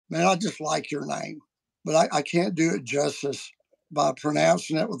Man, I just like your name, but I can't do it justice by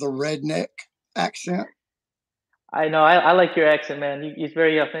pronouncing it with a redneck accent. I know. I like your accent, man. It's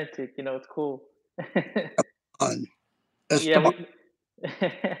very authentic. It's cool. Um, Yeah, Esteban.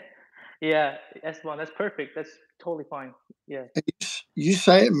 we. Yeah, Esteban. That's perfect. That's totally fine. Yeah, You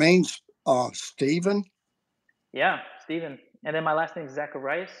say it means Stephen? yeah, Steven. And then my last name is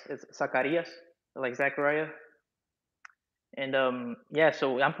Zacharias. It's Zacharias, like Zachariah. And yeah,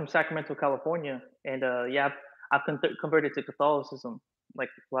 so I'm from Sacramento, California, and yeah, I've converted to Catholicism, like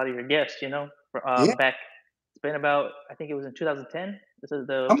a lot of your guests. Yeah. Back. It's been about, I think it was in 2010. This is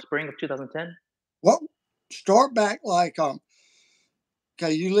the Um, spring of 2010. well, start back like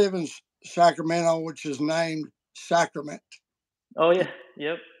okay, you live in Sacramento, which is named Sacrament, Oh yeah,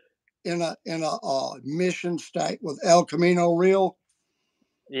 yep. in a mission state with El Camino Real,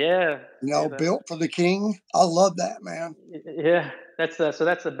 Yeah, yeah, built for the king. I love that, man. yeah. That's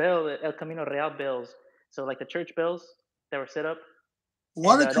the bell, the El Camino Real bells. So like the church bells that were set up,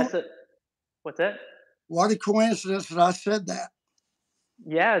 What and a that's it. What's that? what a coincidence that I said that.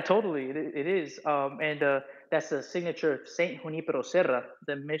 Yeah, totally. It is. And that's the signature of Saint Junipero Serra,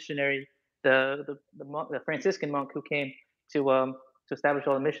 the missionary, the Franciscan monk who came to um to establish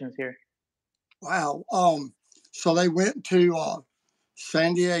all the missions here. Wow. So they went to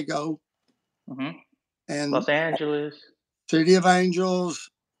San Diego Hmm. and Los Angeles. City of Angels,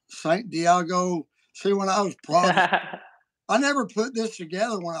 Saint Diego. See, when I was Protestant, I never put this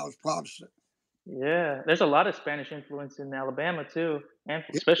together when I was Protestant. Yeah, there's a lot of Spanish influence in Alabama too, and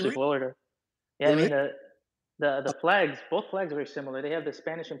Yeah, especially there is. Florida. Yeah, I There is. mean the flags, both flags are very similar. They have the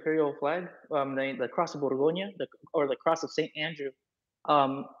Spanish imperial flag, the cross of Borgoña, or the cross of Saint Andrew,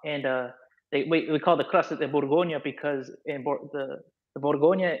 and we call the cross de Borgoña because the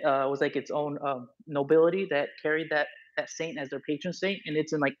Borgoña was like its own nobility that carried that saint as their patron saint, and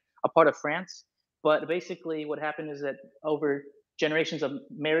it's in like a part of France. But basically, what happened is that over generations of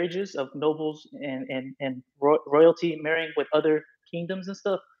marriages of nobles and royalty marrying with other kingdoms and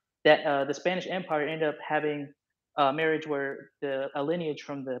stuff, that the Spanish Empire ended up having a marriage where a lineage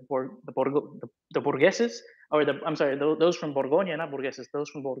from the Borgeses, or I'm sorry, those from Borgoña, not Borgeses, those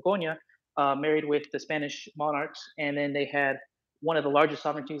from Borgoña, married with the Spanish monarchs, and then they had one of the largest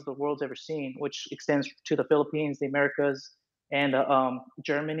sovereignties the world's ever seen, which extends to the Philippines, the Americas, and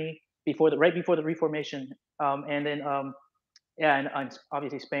Germany right before the Reformation, and then yeah, and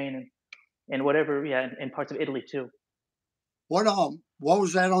obviously Spain and whatever, yeah, and parts of Italy too. What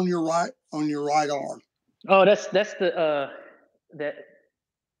was that on your right arm? Oh, that's the the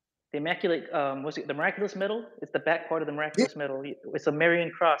immaculate, what's it, the miraculous medal. It's the back part of the Yeah. miraculous medal. It's a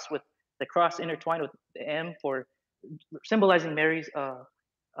Marian cross with the cross intertwined with the M for symbolizing Mary's on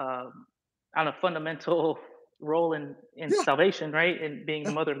a fundamental role in Yeah. salvation, right? And being the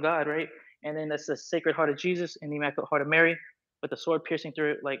Yeah. mother of God, right? And then that's the Sacred Heart of Jesus and the Immaculate Heart of Mary with the sword piercing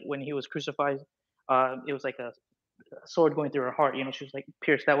through it, like when he was crucified. It was like a sword going through her heart. She was like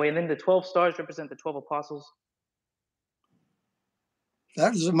pierced that way. And then the 12 stars represent the 12 apostles.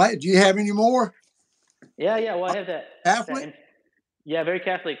 That is amazing. Do you have any more? Yeah, yeah. Well, I have that Catholic? in, yeah, very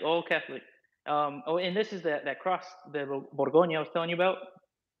Catholic, all Catholic. Oh, and this is that cross, the Borgonia I was telling you about.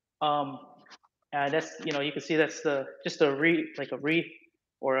 Um, that's, you can see that's the just a wreath, like a wreath,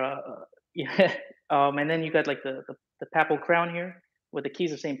 or yeah. And then you got like the papal crown here with the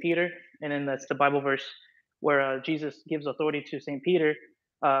keys of Saint Peter, and then that's the Bible verse where Jesus gives authority to Saint Peter,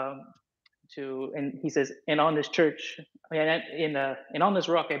 um, and he says, and on this church, and on this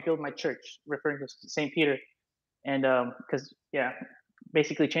rock I build my church, referring to Saint Peter, and because yeah,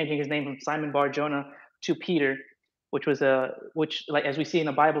 basically changing his name from Simon Bar Jonah to Peter, which, like, as we see in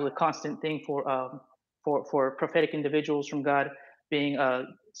the Bible, is a constant thing for prophetic individuals from God being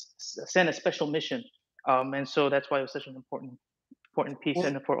sent a special mission, and so that's why it was such an important piece, Well,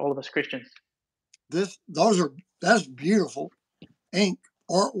 and for all of us Christians. that's beautiful ink,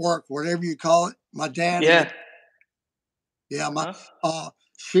 artwork, whatever you call it. My dad is. Yeah. Yeah, my Uh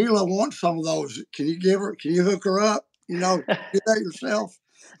Sheila wants some of those. Can you give her? Can you hook her up? Do that yourself.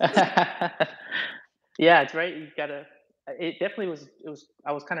 huh. Yeah, it's right. You gotta. It definitely was. It was.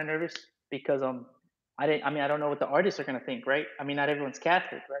 I was kind of nervous because I didn't. I mean, I don't know what the artists are gonna think, right? I mean, not everyone's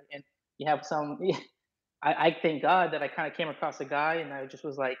Catholic, right? And you have some. I thank God that I kind of came across a guy, and I just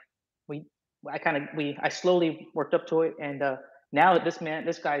was like, we. I slowly worked up to it, and now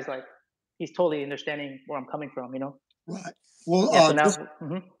this guy's like, he's totally understanding where I'm coming from, Right. Well, Yeah. So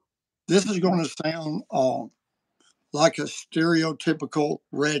now, this is going to sound like a stereotypical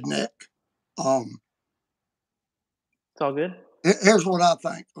redneck. Um, it's all good. Here's what I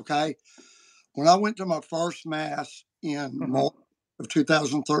think. Okay, when I went to my first mass in Hmm. of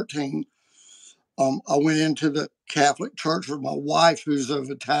 2013. I went into the Catholic Church with my wife, who's of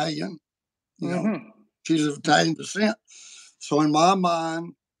Italian. You know, Mhm. she's of Italian descent. So in my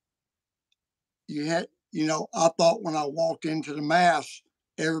mind, I thought when I walked into the mass,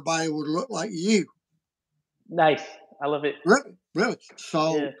 everybody would look like you. Nice. I love it. Really, really. Yeah.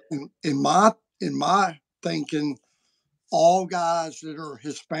 So in my thinking, all guys that are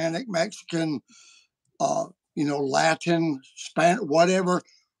Hispanic, Mexican, uh, Latin, Spanish, whatever,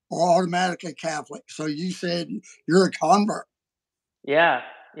 are automatically Catholic. So you said you're a convert. Yeah.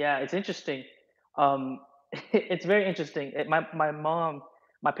 Yeah. It's interesting. Um, it's very interesting. My mom,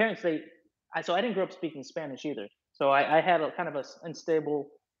 my parents, so I didn't grow up speaking Spanish either. So I had a kind of unstable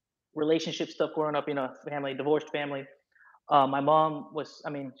relationship stuff growing up in a family, divorced family. My mom was, I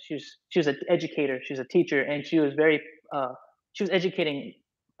mean, she was an educator, she's a teacher, and uh, she was educating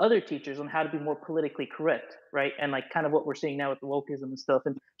other teachers on how to be more politically correct, right? And like kind of what we're seeing now with the wokeism and stuff.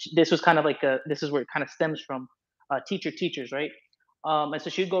 And this was kind of like this is where it kind of stems from, teachers, right? And so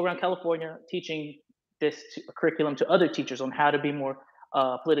she'd go around California teaching a curriculum to other teachers on how to be more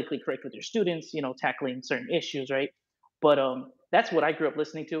politically correct with their students, tackling certain issues, right? But that's what I grew up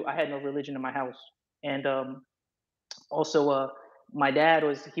listening to. I had no religion in my house, and also my dad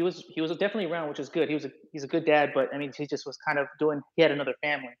was definitely around, which is good. He's a good dad, but I mean he just was kind of doing, he had another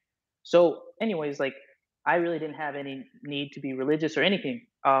family. So anyways, like I really didn't have any need to be religious or anything.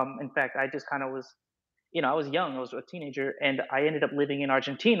 In fact, I just kind of was, I was young, I was a teenager, and I ended up living in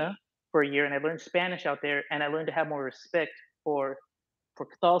Argentina for a year, and I learned Spanish out there, and I learned to have more respect for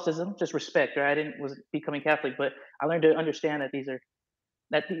Catholicism, just respect, right? I didn't was becoming Catholic, but I learned to understand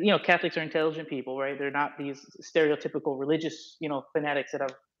that Catholics are intelligent people, right? They're not these stereotypical religious, fanatics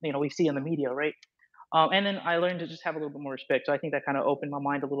that we see in the media, right? And then I learned to just have a little bit more respect. So I think that kind of opened my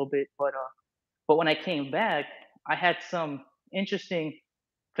mind a little bit. But when I came back, I had some interesting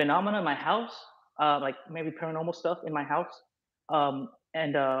phenomena in my house, like maybe paranormal stuff in my house.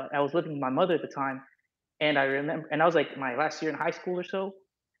 And I was living with my mother at the time, and I remember, and I was like my last year in high school or so.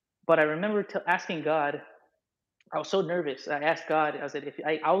 But I remember asking God. I was so nervous. I asked God. I said,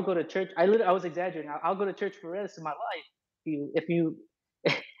 I'll go to church. I was exaggerating. I'll go to church for the rest of my life if you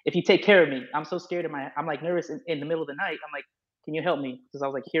if you take care of me. I'm so scared of I'm like nervous in the middle of the night. I'm like, can you help me? Because I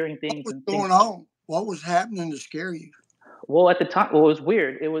was like hearing What things was and things. going on? What was happening to scare you? Well, at the time, well, it was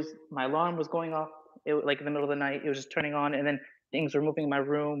weird. It was my alarm was going off. Like in the middle of the night. It was just turning on, and then things were moving in my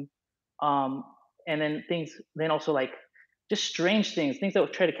room. Um, and then things. Then also like just strange things that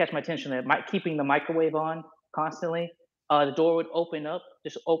would try to catch my attention. That might keeping the microwave on constantly. The door would open up,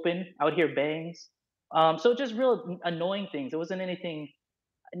 just open. I would hear bangs. So just real annoying things. It wasn't anything,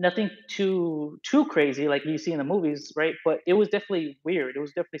 nothing too crazy like you see in the movies, right? But it was definitely weird. It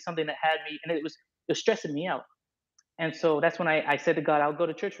was definitely something that had me, and it was stressing me out. And so that's when I said to God, I'll go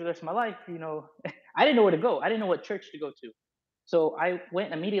to church for the rest of my life. I didn't know where to go. I didn't know what church to go to. So I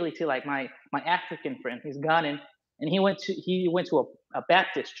went immediately to like my African friend. He's Ghanaian, and he went to a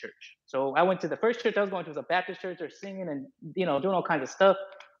Baptist church. So I went to the first church I was going to was a Baptist church. They're singing and doing all kinds of stuff.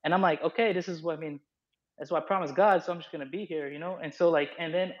 And I'm like, okay, this is what I mean. That's what I promised God. So I'm just gonna be here. And so like,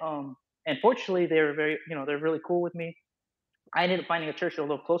 and then and fortunately they were they're really cool with me. I ended up finding a church a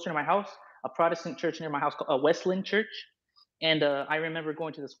little closer to my house, a Protestant church near my house called a Wesleyan Church. And I remember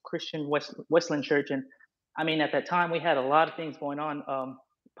going to this Christian Wesleyan Church, and I mean, at that time we had a lot of things going on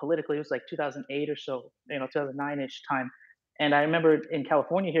politically. It was like 2008 or so, 2009-ish time. And I remember in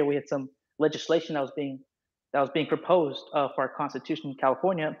California here we had some legislation that was being proposed for our Constitution in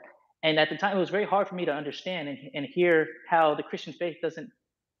California. And at the time, it was very hard for me to understand and hear how the Christian faith doesn't,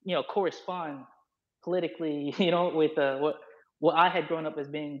 correspond politically, with what I had grown up as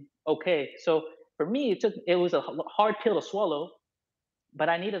being okay. So for me, it was a hard pill to swallow, but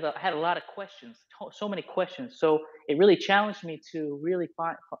I had a lot of questions, so many questions. So it really challenged me to really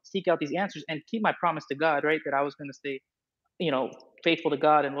seek out these answers and keep my promise to God, right? That I was going to stay, you know, faithful to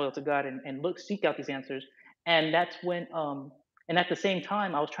God and loyal to God, and seek out these answers. And that's when, and at the same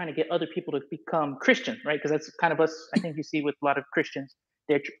time, I was trying to get other people to become Christian, right? Because that's kind of us. I think you see with a lot of Christians,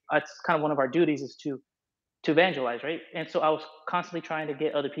 that's kind of one of our duties is to evangelize, right? And so I was constantly trying to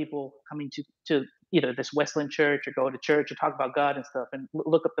get other people coming to either this Wesleyan church or go to church or talk about God and stuff and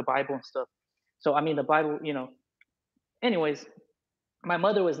look up the Bible and stuff. So I mean, the Bible, Anyways, my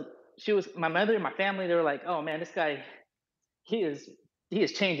mother was my mother and my family. They were like, "Oh man, this guy, he is he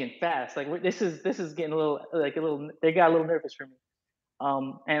is changing fast. Like this is getting a little like a little. They got a little nervous for me."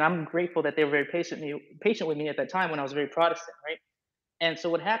 And I'm grateful that they were very patient with me at that time when I was very Protestant, right? And so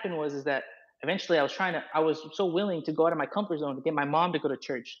what happened was is that eventually I was so willing to go out of my comfort zone to get my mom to go to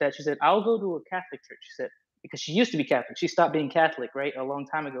church that she said, I'll go to a Catholic church. She said, because she used to be Catholic. She stopped being Catholic, right, a long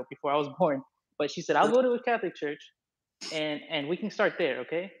time ago before I was born. But she said, "I'll go to a Catholic church, and we can start there,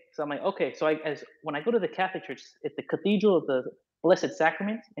 okay?" So I'm like, okay. So as when I go to the Catholic church at the Cathedral of the Blessed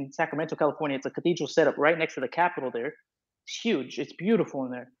Sacrament in Sacramento, California, it's a cathedral set up right next to the Capitol there. It's huge. It's beautiful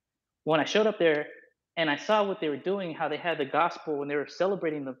in there. When I showed up there and I saw what they were doing, how they had the gospel and they were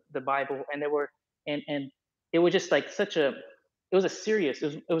celebrating the Bible, and they were and it was just like such a it was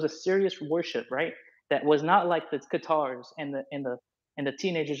a serious worship, right? That was not like the guitars and the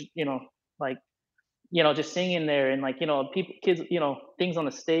teenagers, like just singing there, and like people, kids, things on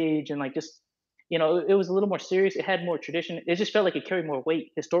the stage, and like just it was a little more serious. It had more tradition. It just felt like it carried more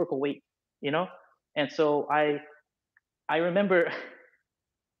weight, historical weight, you know. And so I remember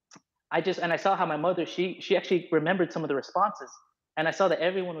and I saw how my mother, she actually remembered some of the responses, and I saw that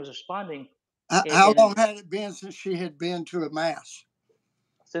everyone was responding. How And long had it been since she had been to a mass?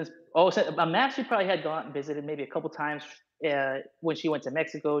 since a mass, she probably had gone and visited maybe a couple times when she went to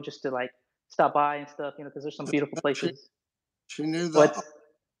Mexico, just to like stop by and stuff, because there's some beautiful She places. she knew But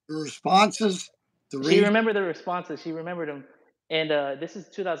the responses, the she read. remembered the responses. She remembered them. And this is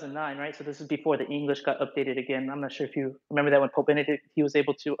 2009, right? So this is before the English got updated again. I'm not sure if you remember that when Pope Benedict, he was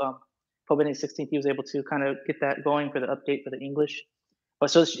able to Pope Benedict 16th, he was able to kind of get that going for the update for the English.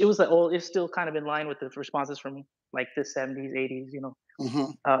 But so it was like old. It's still kind of in line with the responses from like the 70s, 80s.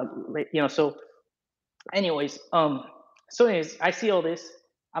 Hmm. So anyways, I see all this.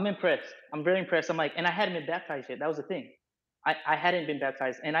 I'm impressed. I'm very impressed. I'm like, and I hadn't been baptized yet. That was the thing. I hadn't been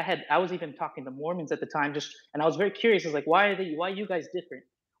baptized, and I was even talking to Mormons at the time, and I was very curious. I was like, why are you guys different?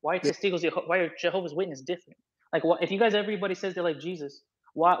 Why are Yeah, why are Jehovah's Witness different? Like, if you guys, everybody says they like Jesus,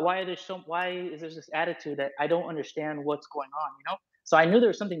 why is there this attitude that I don't understand what's going on? So I knew there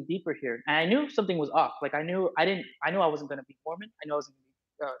was something deeper here, and I knew something was off. Like I knew I wasn't going to be Mormon. I knew I wasn't going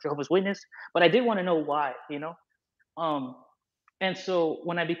to be Jehovah's Witness, but I did want to know why. Um, and so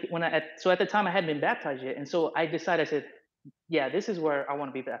so at the time I hadn't been baptized yet, and so I decided. I said, yeah, this is where I want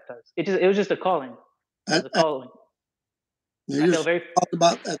to be baptized. It was just a calling. It was a calling. I you felt just very talked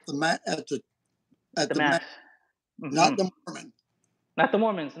about at at the the mass. not Hmm. the Mormon. Not the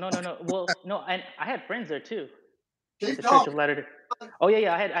Mormons. No, no, no. Well, no, and I had friends there too at Keep the Church of talking. Latter Day. Oh yeah,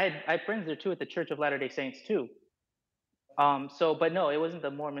 yeah. I had friends there too at the Church of Latter Day Saints too. So, but no, it wasn't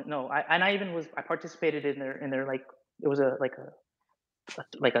the Mormon. No, I participated in their like it was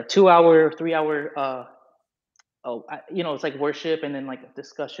like a 2 hour, 3 hour it's like worship and then like a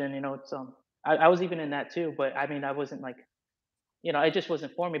discussion. It's I was even in that too, but I mean I wasn't like it just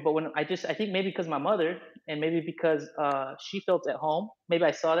wasn't for me. But when I think maybe because my mother, and maybe because she felt at home, maybe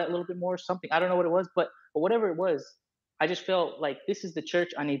I saw that a little bit more, something. I don't know what it was, but whatever it was, I just felt like this is the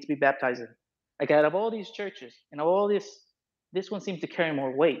church I need to be baptized in. Like out of all these churches and of all this one seems to carry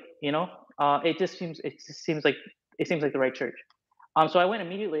more weight. It seems like the right church. So I went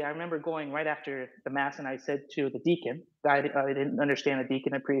immediately. I remember going right after the mass, and I said to the deacon, I didn't understand a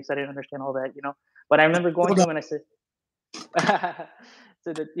deacon, a priest, I didn't understand all that. But I remember going Hold to on. him and I said,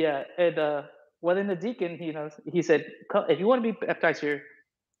 so that yeah, and well, then the deacon, he said, If you want to be baptized here,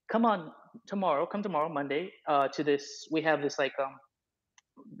 come tomorrow, Monday, to this. We have this like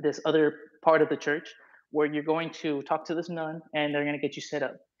this other part of the church where you're going to talk to this nun, and they're going to get you set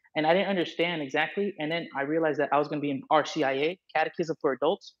up." And I didn't understand exactly, and then I realized that I was going to be in RCIA, Catechism for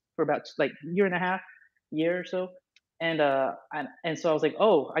Adults, for about like year and a half, year or so. And so I was like,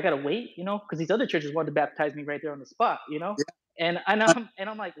 oh, I gotta wait, because these other churches wanted to baptize me right there on the spot. Yeah. And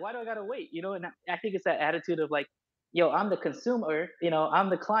I'm like, why do I gotta wait? And I think it's that attitude of like, yo, I'm the consumer, I'm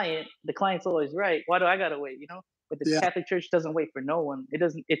the client. The client's always right. Why do I gotta wait? But the Yeah. Catholic Church doesn't wait for no one. It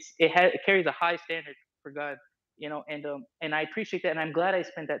doesn't. It carries a high standard for God. And I appreciate that, and I'm glad I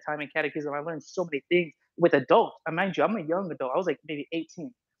spent that time in catechism. I learned so many things with adults. Mind you, I'm a young adult. I was like maybe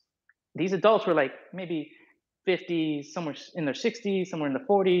 18. These adults were like maybe 50s, somewhere in their 60s, somewhere in the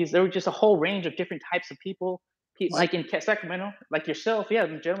 40s. There were just a whole range of different types of people, Like like in Sacramento, like yourself. Yeah,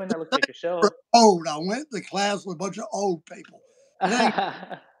 the gentleman that looks like yourself. old. I went to class with a bunch of old people. But anyway,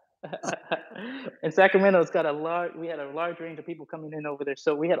 In Sacramento, we had a large range of people coming in over there.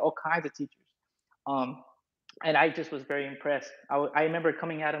 So we had all kinds of teachers. Um, and I just was very impressed. I remember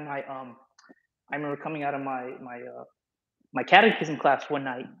coming out of my catechism class one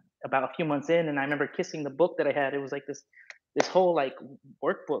night about a few months in, and I remember kissing the book that I had. It was like this whole like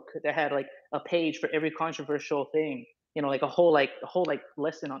workbook that had like a page for every controversial thing, like a whole like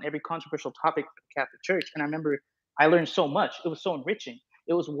lesson on every controversial topic for the Catholic Church. And I remember I learned so much. It was so enriching.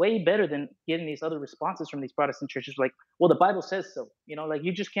 It was way better than getting these other responses from these Protestant churches, like, well, the Bible says so. Like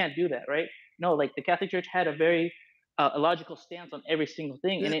you just can't do that, right? No, like the Catholic Church had a very a logical stance on every single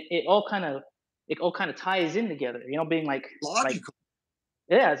thing, yeah, and it all kind of it all kind of ties in together. Being like Logical.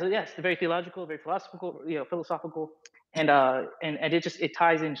 yeah, so yes, very theological, very philosophical, philosophical, and it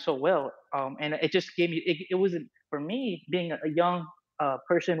ties in so well. And it just gave me it wasn't for me being a young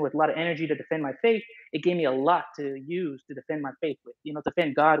person with a lot of energy to defend my faith. It gave me a lot to use to defend my faith with,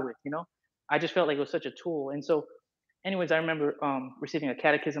 defend God with. I just felt like it was such a tool. And so, anyways, I remember receiving a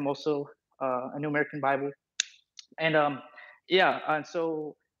catechism, also a New American Bible, and yeah, and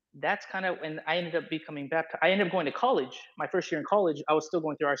so that's kind of when I ended up becoming baptized. I ended up going to college. My first year in college, I was still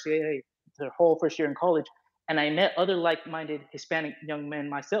going through RCAA the whole first year in college, and I met other like-minded Hispanic young men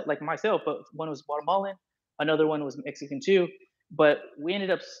like myself, but one was Guatemalan, another one was Mexican too. But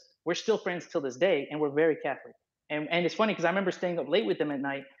we're still friends till this day, and we're very Catholic. And it's funny because I remember staying up late with them at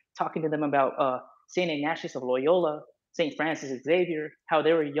night, talking to them about Saint Ignatius of Loyola, Saint Francis Xavier, how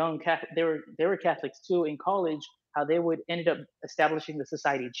they were young Catholic, they were Catholics too in college, how they would ended up establishing the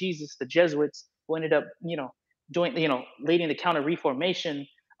Society of Jesus, the Jesuits, who ended up, doing, leading the Counter Reformation,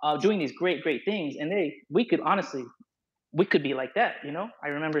 doing these great things. And we could honestly, we could be like that. I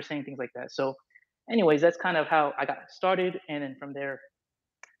remember saying things like that. So, anyways, that's kind of how I got started, and then from there,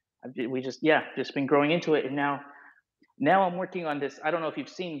 we just been growing into it, and now I'm working on this. I don't know if you've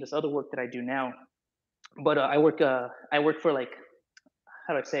seen this other work that I do now, but I work for like,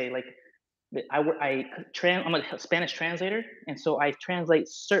 how do I say, like, I'm a Spanish translator, and so I translate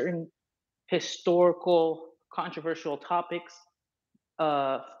certain historical controversial topics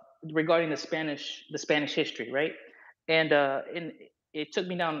uh, regarding the Spanish history, right? And it took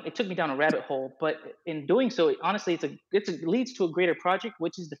me down a rabbit hole, but in doing so, honestly, it leads to a greater project,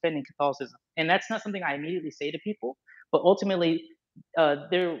 which is defending Catholicism, and that's not something I immediately say to people, but ultimately,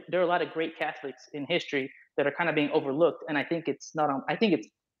 there are a lot of great Catholics in history that are kind of being overlooked, and I think it's not on. I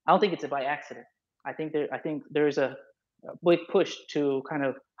don't think it's by accident. I think there's a big push to kind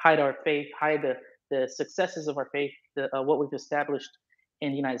of hide our faith, hide the successes of our faith, what we've established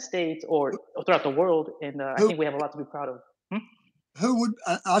in the United States or throughout the world, and I Who think we have a lot to be proud of. Hmm? who would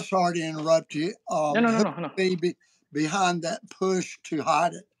I sorry to interrupt you. No, no, no, Who no, no. would be behind that push to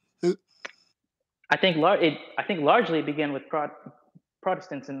hide it? Who I think largely it began with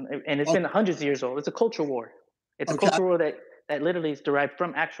Protestants, and it's oh, been hundreds of years old. It's a culture war. It's a okay. culture war that literally is derived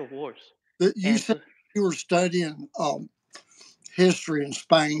from actual wars. You And said so, you were studying history in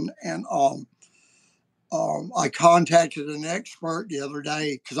Spain, and I contacted an expert the other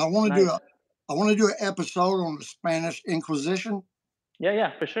day because nice. I want to do an episode on the Spanish Inquisition Yeah,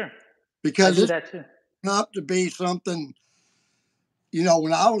 yeah, for sure. I because do it's that too. up to be something. When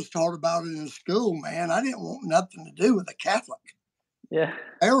I was taught about it in school, man, I didn't want nothing to do with a Catholic. Yeah,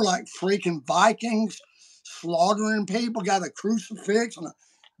 They were like freaking Vikings, slaughtering people, got a crucifix and a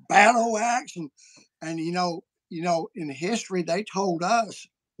battle axe, and in history they told us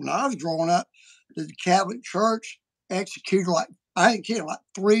when I was growing up that the Catholic Church executed like I ain't kidding, like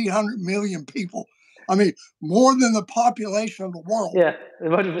 300 million people. I mean, more than the population of the world. yeah.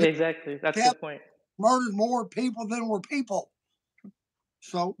 Exactly. That's a Catholic good point. murdered more people than were people.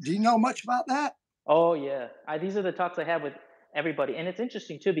 So, do you know much about that? Oh yeah, these are the talks I have with everybody, and it's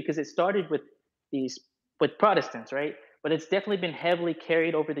interesting too because it started these with Protestants, right? But it's definitely been heavily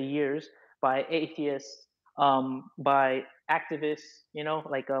carried over the years by atheists, by activists.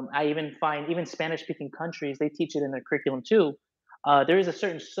 Like I even find even Spanish-speaking countries they teach it in their curriculum too. There is a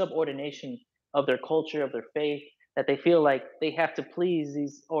certain subordination of their culture, of their faith, that they feel like they have to please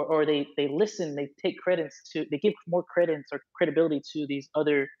these, or they listen, they give more credence or credibility to these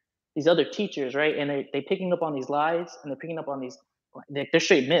other teachers, right? And they're picking up on these lies, and they're picking up on these, they're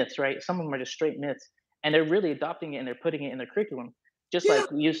straight myths, right? Some of them are just straight myths, and they're really adopting it and they're putting it in their curriculum, just Yeah, like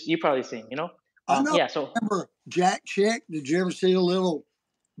you probably seen. I know. Yeah. So Remember Jack Chick? Did you ever see a little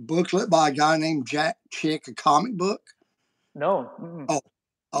booklet by a guy named Jack Chick, a comic book? no,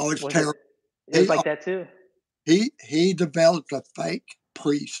 Oh, it's was it? terrible. It was He like that too. he developed a fake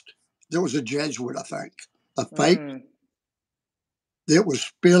priest. There was a Jesuit, I think, a fake Mm, that was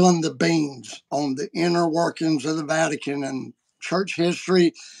spilling the beans on the inner workings of the Vatican and church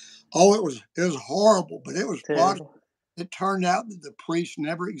history. Oh, it was horrible, but it was Protestant. terrible. It turned out that the priest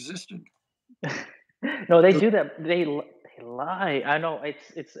never existed. No, they It do that. They lie. I know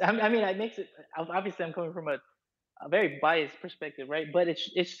it's. I mean, it makes it. Obviously, I'm coming from a very biased perspective, right? But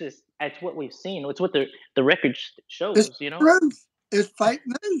it's just it's what we've seen. It's what the record it's shows. truth. It's fake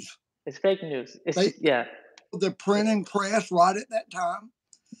news. It's fake news. It's They just yeah, the printing press right at that time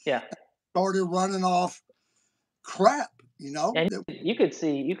yeah. started running off crap. And you could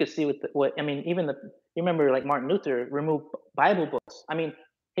see with what I mean. Even you remember like Martin Luther removed Bible books. I mean,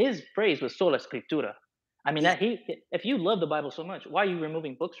 his phrase was sola scriptura. I mean, yeah, that he if you love the Bible so much, why are you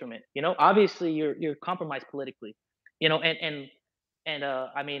removing books from it? You know, obviously you're compromised politically. You know,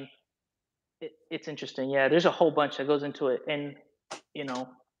 I mean, it's interesting. Yeah, there's a whole bunch that goes into it, and you know,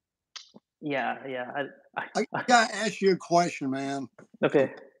 yeah, yeah. I gotta ask you a question, man.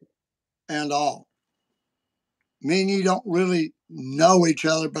 Okay, And me and you don't really know each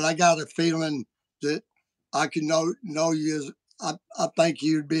other, but I got a feeling that I can know you as I think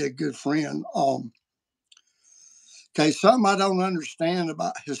you'd be a good friend. Okay, something I don't understand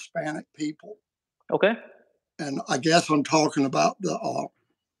about Hispanic people, okay. and I guess I'm talking about the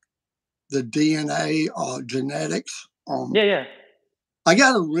DNA genetics. Yeah, yeah. I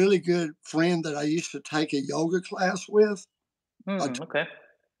got a really good friend that I used to take a yoga class with Okay.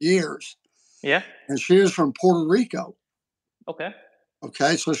 years, Yeah. and she was from Puerto Rico. Okay.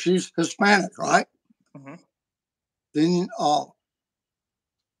 Okay, so she's Hispanic, right? Hmm. Then,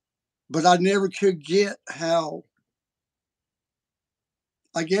 but I never could get how.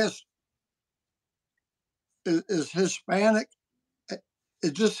 I guess is Hispanic.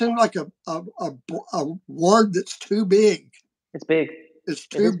 It just seemed like a word that's too big. It's big. It's It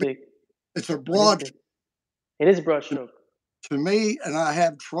too is big. big. It's a It is broad big. It is a broad to, stroke. to me, and I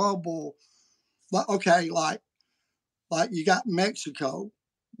have trouble. Like, okay, like you got Mexico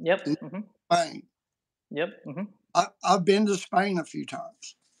Yep. and Hmm. Spain. Yep. Hmm. I've been to Spain a few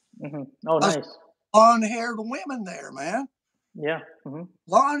times. Oh, I saw nice. blonde-haired women there, man. Yeah.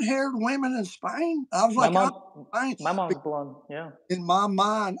 Blonde-haired women in Spain. I was My like, mom, oh, Spain. my mom's blonde. Yeah. In my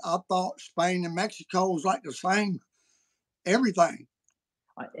mind, I thought Spain and Mexico was like the same everything.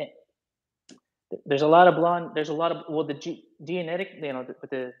 I, there's a lot of blonde. There's a lot of well, genetic. You know, with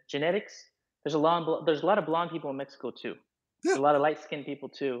the genetics. There's a lot of blonde people in Mexico too. Yeah, There's a lot of light skinned people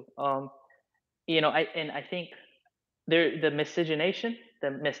too. You know, I think the miscegenation, the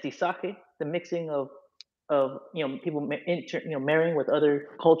mestizaje, the mixing of people marrying with other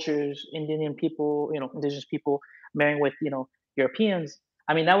cultures, Indian people, indigenous people marrying with Europeans.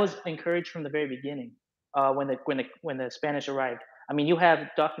 I mean, that was encouraged from the very beginning when the Spanish arrived. I mean, you have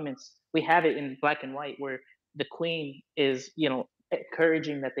documents. We have it in black and white where the queen is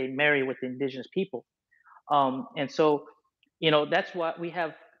encouraging that they marry with the indigenous people. And so, that's why we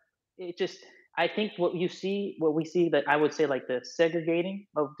have it just I think what we see that I would say like the segregating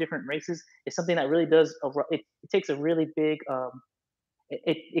of different races is something that really it takes a really big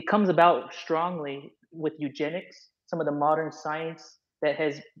it comes about strongly with eugenics, some of the modern science that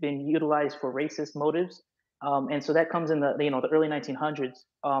has been utilized for racist motives. And so that comes in the early 1900s.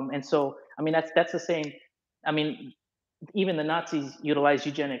 And so I mean that's the same. I mean, even the Nazis utilized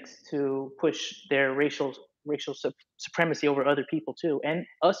eugenics to push their racial supremacy over other people too, and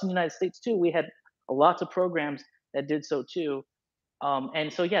us in the United States too. We had lots of programs that did so too.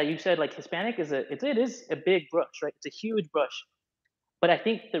 And so yeah, you said like Hispanic it is a big brush, right? It's a huge brush. But I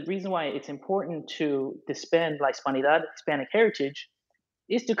think the reason why it's important to disband La Hispanidad, Hispanic heritage,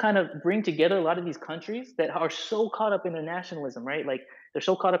 is to kind of bring together a lot of these countries that are so caught up in their nationalism, right? Like they're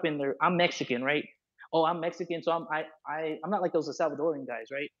so caught up in their I'm Mexican, right? Oh, I'm Mexican, so I'm not like those Salvadorian guys,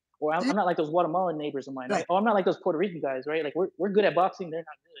 right? Or I'm, yeah, I'm not like those Guatemalan neighbors of mine, yeah. right? Oh, I'm not like those Puerto Rican guys, right? Like we're good at boxing, they're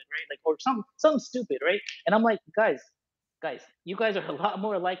not good, right? Like or something stupid, right? And I'm like, guys, you guys are a lot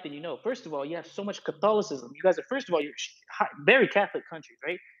more alike than you know. First of all, you have so much Catholicism. You guys are first of all, you're very Catholic countries,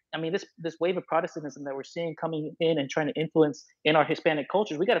 right? I mean, this wave of Protestantism that we're seeing coming in and trying to influence in our Hispanic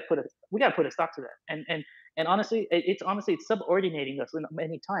cultures, we got to put a stop to that. And honestly, it's subordinating us in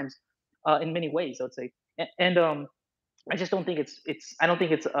many times, in many ways, I would say. And I just don't think I don't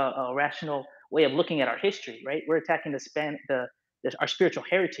think it's a rational way of looking at our history, right? We're attacking our spiritual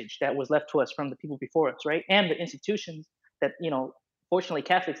heritage that was left to us from the people before us, right? And the institutions that fortunately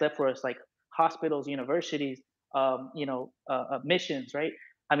Catholics left for us, like hospitals, universities, missions, right?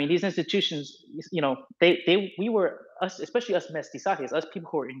 I mean, these institutions, we were us, especially us mestizales, us people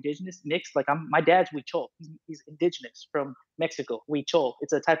who are indigenous, mixed. Like my dad's Huichol. He's indigenous from Mexico. Huichol.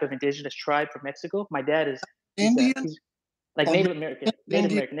 It's a type of indigenous tribe from Mexico. My dad is Indian he's like or Native American,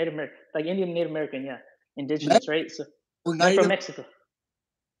 Indian Like Indian Native American, yeah, native indigenous, right? So or they're from native. Mexico.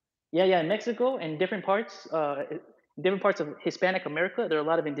 Yeah, yeah, in Mexico and different parts of Hispanic America, there are a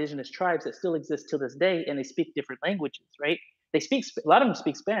lot of indigenous tribes that still exist to this day, and they speak different languages, right? A lot of them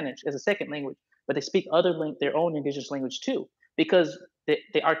speak Spanish as a second language, but they speak their own indigenous language too, because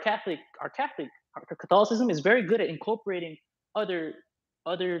our Catholicism is very good at incorporating other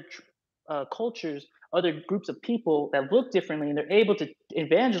cultures, other groups of people that look differently, and they're able to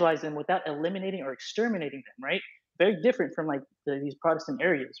evangelize them without eliminating or exterminating them, right? Very different from like these Protestant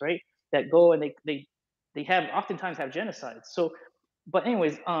areas, right? That go and they have oftentimes have genocides. So but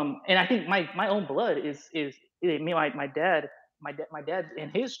anyways, and I think my own blood is me, my dad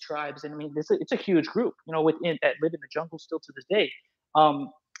and his tribes, and I mean, it's a huge group, you know, within that live in the jungle still to this day. Um,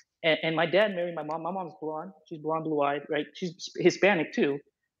 and my dad married my mom. My mom's blonde. She's blonde, blue eyed, right? She's Hispanic too,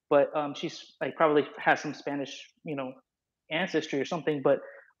 but she's like probably has some Spanish, you know, ancestry or something. But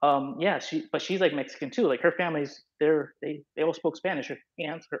yeah, she's like Mexican too. Like her family's they all spoke Spanish. Her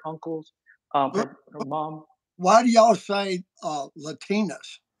aunts, her uncles, Well, her mom. why do y'all say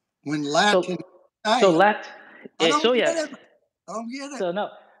Latinas when So Latin? so Hey, Lat I so don't get yeah, it. I don't get it. so no,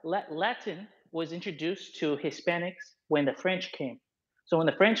 Latin was introduced to Hispanics when the French came. So when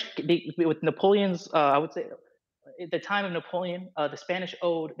the French with Napoleon's, I would say at the time of Napoleon, the Spanish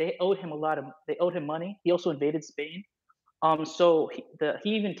owed him a lot of they owed him money. He also invaded Spain. So he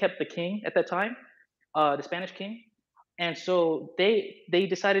even kept the king at that time, the Spanish king, and so they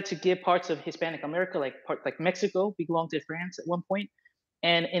decided to give parts of Hispanic America, like Mexico, belonged to France at one point.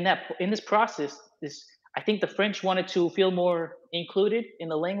 And in this process, this I think the French wanted to feel more included in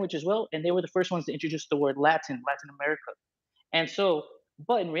the language as well, and they were the first ones to introduce the word Latin America. And so,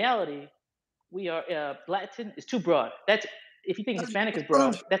 but in reality, we are Latin is too broad. That's if you think That's Hispanic is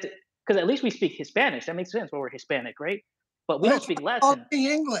broad, proof. that's it. Because at least we speak Hispanic. That makes sense. Where we're Hispanic, right? But we Well, don't it's speak like calling Latin.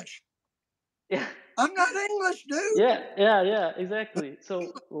 me English. Yeah, I'm not English, dude. yeah, exactly.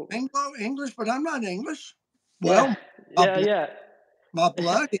 So, English, but I'm not English. yeah, Well, my yeah, blood, yeah. my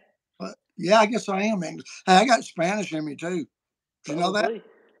blood. But yeah, I guess I am English. Hey, I got Spanish in me too. Do you know that? Probably.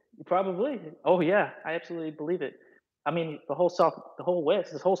 Probably. Oh yeah, I absolutely believe it. I mean, the whole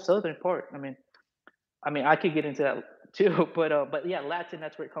West, this whole southern part. I mean, I could get into that too, but yeah, Latin.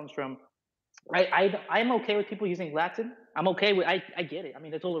 That's where it comes from. I'm okay with people using Latin. I'm okay with. I get it. I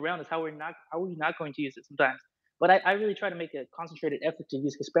mean, it's all around us. How are we not going to use it sometimes? But I really try to make a concentrated effort to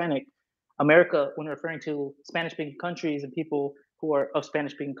use Hispanic America when referring to Spanish speaking countries and people who are of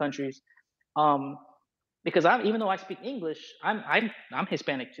Spanish speaking countries. Um, because even though I speak English, I'm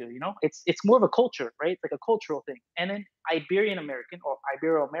Hispanic too. You know, it's more of a culture, right? Like a cultural thing. And then Iberian American or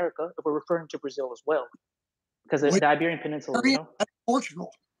Ibero America, if we're referring to Brazil as well, because Wait, the Iberian Peninsula. You know, that's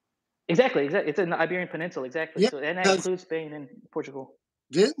Portugal. exactly, exactly. It's in the Iberian Peninsula, exactly. Yeah, So and that because includes Spain and Portugal.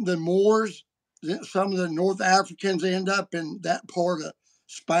 didn't the Moors, didn't some of the North Africans end up in that part of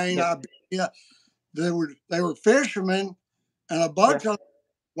Spain, Yep. Iberia? They were fishermen, and a Yeah. bunch of them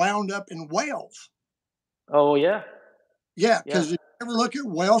wound up in Wales. Oh yeah. Yeah, Yeah. because if you ever look at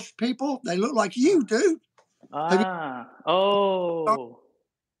Welsh people, they look like you, dude. Have you Ah. seen Oh.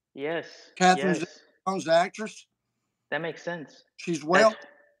 Yes. Catherine Yes. Zeta-Jones, the actress? That makes sense. She's That's Welsh.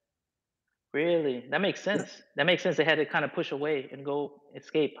 really that makes Yeah. sense. That makes sense. They had to kind of push away and go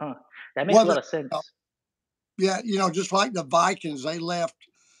escape, huh? That makes Well, a lot of sense. yeah, just like the Vikings, they left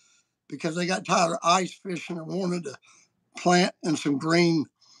because they got tired of ice fishing and wanted to plant in some green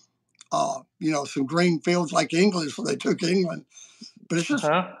fields like England, so they took England. But it's Uh just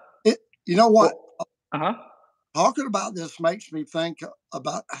huh. it. You know what? Well. Uh huh. Talking about this makes me think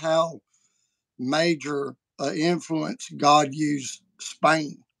about how major influence God used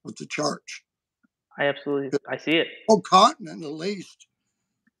Spain with the church. I see it. Whole continent, at least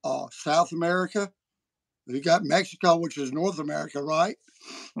South America. You got Mexico, which is North America, right?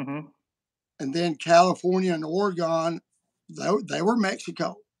 Mhm. And then California and Oregon, they were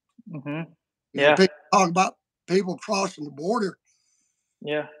Mexico. Mhm. Yeah. People talk about people crossing the border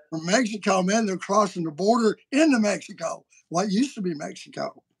Yeah. from Mexico, man. They're crossing the border into Mexico, what used to be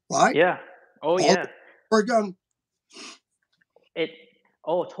Mexico, right? Yeah. Oh All yeah. Oregon. It.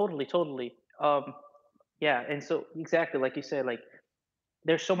 Oh, totally, totally. Yeah, and so exactly like you said, like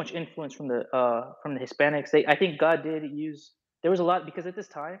there's so much influence from the Hispanics. I think God did use. There was a lot because at this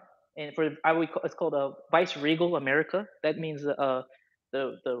time, and for I would call, it's called a vice regal America. That means the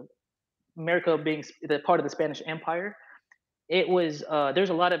America being the part of the Spanish Empire. It was there's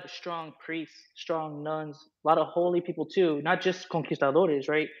a lot of strong priests, strong nuns, a lot of holy people too, not just conquistadores,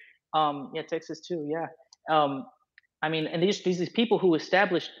 right? Yeah, Texas too. Yeah. Um, I mean, and these people who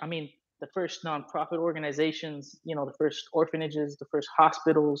established, I mean, the first nonprofit organizations, you know, the first orphanages, the first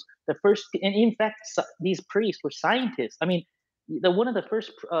hospitals, the first, and in fact, these priests were scientists. I mean, the one of the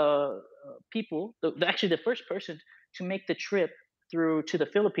first people, actually the first person to make the trip through to the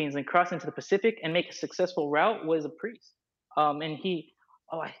Philippines and cross into the Pacific and make a successful route was a priest. And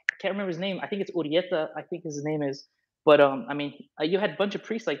I can't remember his name. I think it's Urieta. I think his name is. But I mean, you had a bunch of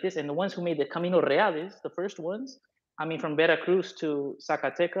priests like this, and the ones who made the Camino Reales, the first ones, I mean, from Veracruz to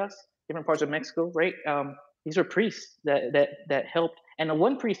Zacatecas, different parts of Mexico, right? These are priests that helped, and the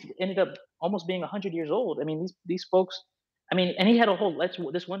one priest ended up almost being 100 years old. I mean, these folks. I mean, and he had a whole.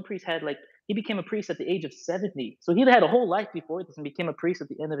 This one priest had like he became a priest at the age of 70. So he had a whole life before this and became a priest at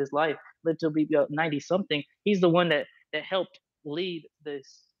the end of his life, lived to be 90 something. He's the one that helped lead this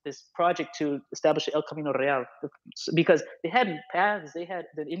project to establish El Camino Real, because they had paths,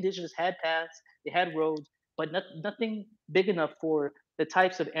 the indigenous had paths, they had roads, but nothing big enough for the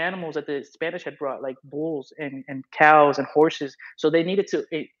types of animals that the Spanish had brought, like bulls and cows and horses. So they needed to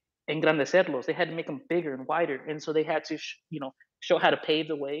engrandecerlos. They had to make them bigger and wider, and so they had to, show how to pave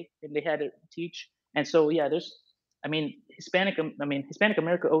the way, and they had to teach. And so, yeah, I mean, Hispanic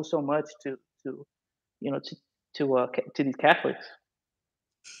America owes so much to you know to these Catholics.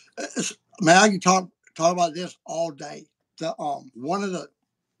 Man, I can talk about this all day. The one of the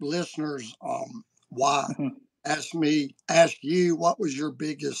listeners, why Hmm. asked you what was your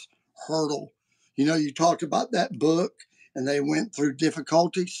biggest hurdle. You know, you talked about that book, and they went through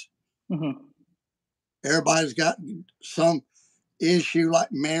difficulties. Hmm. Everybody's got some issue, like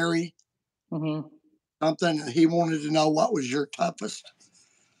Mary, Hmm. something, and he wanted to know what was your toughest.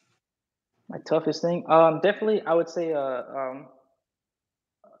 My toughest thing, definitely, I would say,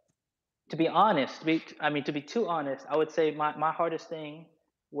 to be honest, to be too honest, I would say my hardest thing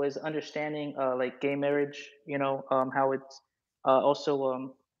was understanding, like, gay marriage. How it's,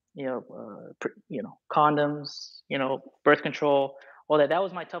 also, condoms, birth control, all that. That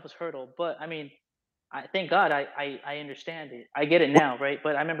was my toughest hurdle. But I mean, I thank God I understand it. I get it What now, right?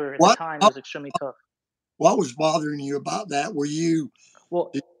 But I remember at the what time it was extremely tough. what was bothering you about that? Were you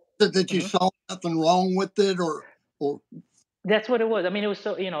Well, did that you mhm. saw nothing wrong with it, or That's what it was. I mean, it was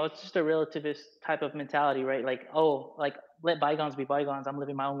so, it's just a relativist type of mentality, right? Like, oh, like, let bygones be bygones. I'm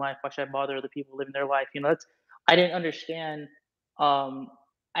living my own life. Why should I bother other people living their life? That's, I didn't understand. Um,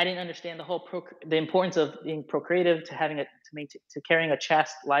 I didn't understand the importance of being procreative, to having to carrying a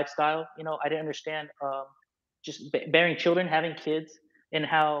chaste lifestyle. I didn't understand, just bearing children, having kids, and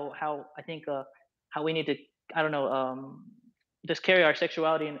how I think, how we need to, I don't know, just carry our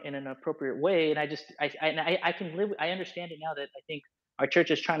sexuality in an appropriate way. And I can live. I understand it now, that I think our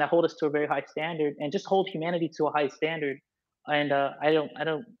church is trying to hold us to a very high standard, and just hold humanity to a high standard. And I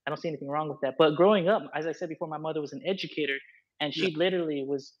don't see anything wrong with that. But growing up, as I said before, my mother was an educator, and yeah? she literally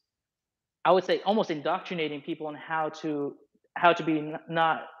was, I would say, almost indoctrinating people on how to be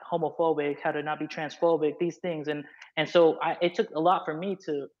not homophobic, how to not be transphobic, these things. And so, it took a lot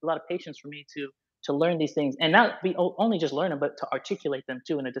of patience for me to learn these things, and not only just learn them, but to articulate them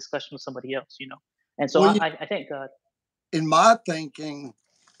too in a discussion with somebody else. And so, Well, I thank God. in my thinking,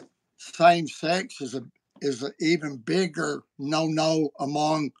 same sex is an even bigger no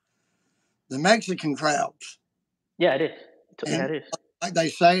among the Mexican crowds, Yeah, it is. Yeah, and it is. like they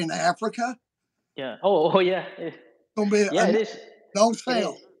say in Africa, Yeah. Oh, yeah. gonna be Yeah, it is. no It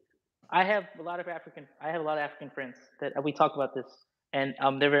sale. is. I have a lot of African friends that, we talk about this, and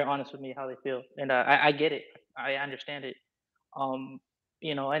they're very honest with me how they feel, and I get it. I understand it. Um,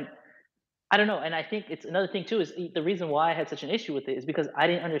 and I don't know, and I think it's another thing too, is the reason why I had such an issue with it is because I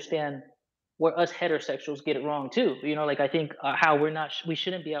didn't understand where us heterosexuals get it wrong too. Like, I think, how we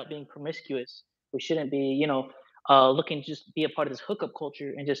shouldn't be out being promiscuous. We shouldn't be, looking to just be a part of this hookup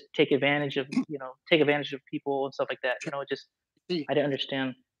culture and just take advantage of people and stuff like that. Just, I didn't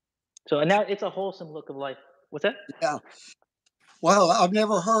understand. So, and now it's a wholesome look of life. What's that? Yeah. Well, I've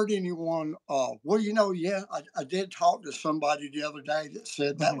never heard anyone. Well, yeah, I did talk to somebody the other day that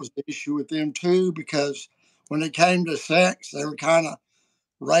said that Hmm. was the issue with them too, because when it came to sex, they were kind of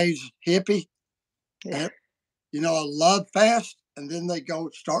raised hippie, Yeah, and a love fest, and then they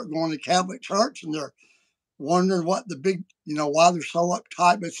start going to Catholic church, and they're wondering what the big, why they're so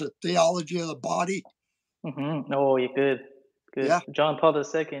uptight. But it's a theology of the body. Oh, you're good. Good. Yeah, John Paul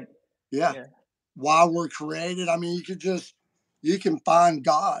II. yeah. Yeah, Why we're created. I mean, you can find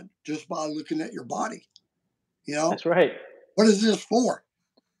God just by looking at your body. You know, that's right. what is this for?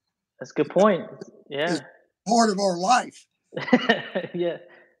 That's a good point. It's Yeah. part of our life. Yeah.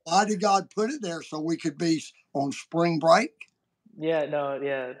 Why did God put it there so we could be on spring break? Yeah. No.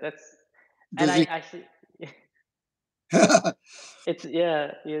 Yeah. And Does he? I see. It's,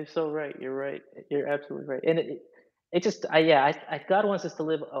 yeah. You're so right. You're right. You're absolutely right. And it just, yeah. God wants us to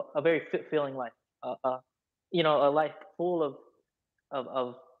live a very fit feeling life. A life full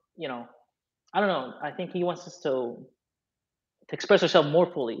of you know. I don't know. I think He wants us to express ourselves more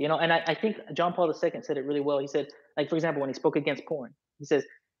fully. And I think John Paul II said it really well. He said, like, for example, when he spoke against porn, he says,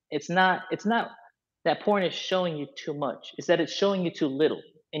 it's not that porn is showing you too much, it's that it's showing you too little,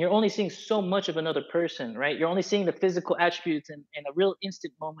 and you're only seeing so much of another person, right? You're only seeing the physical attributes and a real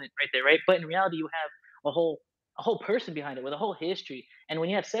instant moment right there, right? But in reality, you have a whole person behind it with a whole history. And when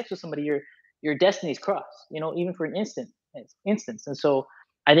you have sex with somebody, your destinies cross, even for an instance. And so,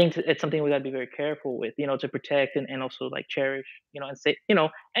 I think it's something we gotta be very careful with, to protect and also like cherish, and say,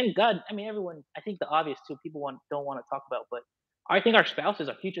 and God, I mean, everyone, I think the obvious too, people don't want to talk about, but I think our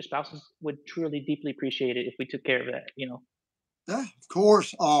future spouses would truly deeply appreciate it if we took care of that. Yeah, of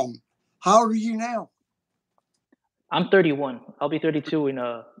course. How old are you now? I'm 31. I'll be 32 in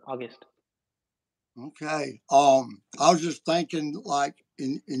August. Okay. I was just thinking, like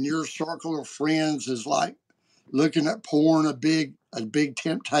in your circle of friends, is like looking at porn a big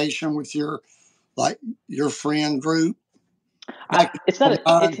temptation with your like your friend group. I Like it's not a,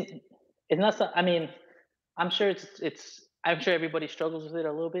 mine. it's not so, I mean, I'm sure everybody struggles with it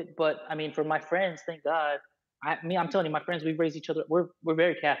a little bit, but I mean, for my friends, thank God. I'm telling you, my friends, we've raised each other. We're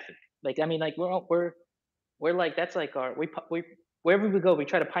very Catholic. Like, I mean, like we're like, that's like we wherever we go, we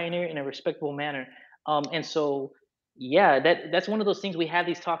try to pioneer in a respectable manner. And so yeah, that's one of those things. We have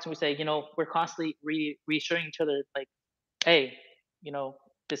these talks and we say, we're constantly reassuring each other, like, hey, you know,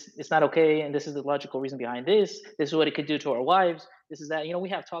 this it's not okay, and this is the logical reason behind this. This is what it could do to our wives. This is that. We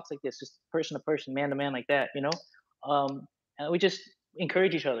have talks like this, just person to person, man to man, like that. And we just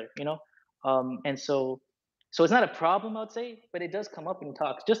encourage each other. And so it's not a problem, I'd say, but it does come up in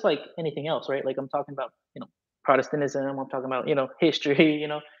talks, just like anything else, right? Like I'm talking about, Protestantism. I'm talking about, history,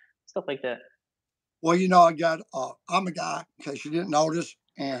 stuff like that. Well, I'm a guy, in case you didn't notice.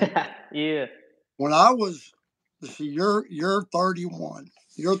 And Yeah. when I was, let's see, you're 31.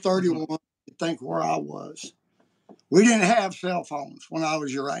 You're Hmm. 31. You think where I was. We didn't have cell phones when I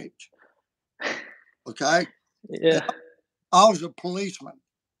was your age. Okay. And Yeah. I was a policeman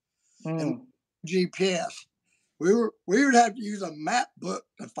and Mm. GPS. We would have to use a map book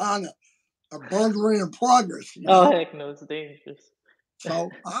to find a burglary in progress. Oh heck no, it's dangerous.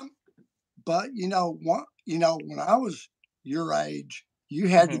 So but when I was your age, you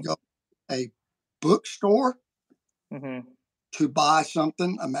had to Hmm. go to a bookstore Hmm. to buy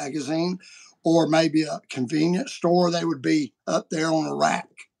something, a magazine, or maybe a convenience store. They would be up there on a rack,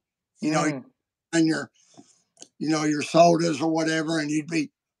 you know, Mm. and your sodas or whatever, and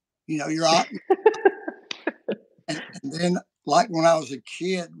you're out. And then, like when I was a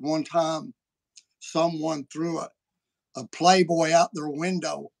kid, one time someone threw a Playboy out their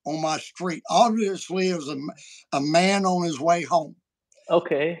window on my street. Obviously, it was a man on his way home.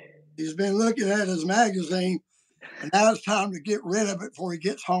 Okay. He's been looking at his magazine, and now it's time to get rid of it before he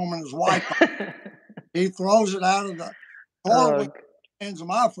gets home and his wife. He throws it out of the car window Ugh. into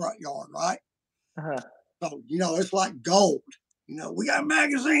my front yard, right? Uh-huh. So, it's like gold. We got a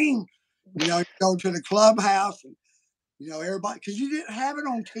magazine. You go to the clubhouse and, everybody, because you didn't have it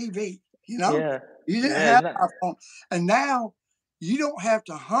on TV, you know? Yeah. You didn't Yeah, have isn't that, iPhone. And now you don't have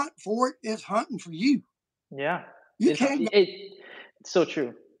to hunt for it. It's hunting for you. yeah. You can't go, It's so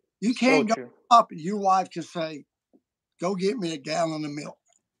true. you So can't go true. up and your wife can say, go get me a gallon of milk.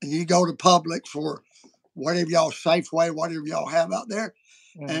 And you go to Publix or whatever y'all Safeway, whatever y'all have out there,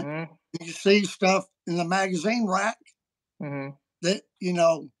 and Mhm. you see stuff in the magazine rack Mhm. that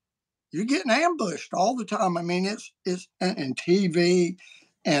you're getting ambushed all the time. I mean, it's and TV,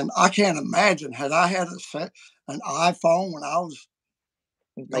 and I can't imagine had I had an iPhone when I was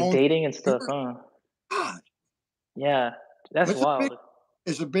Like going dating and stuff, through it. huh? God, Yeah. That's it's a big wild.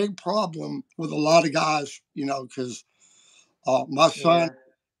 it's a big problem with a lot of guys. Because my son Yeah.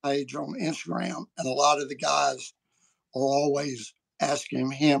 page on Instagram, and a lot of the guys are always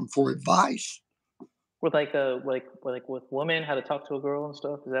asking him for advice. With like with women, how to talk to a girl and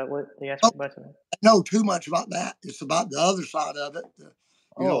stuff. Is that what they ask I for advice on? don't know too much about that. It's about the other side of it. Like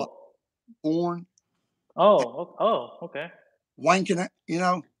Oh. porn, Okay. wanking it.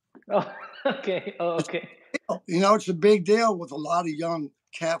 Oh, okay. Oh, It's okay. it's a big deal with a lot of young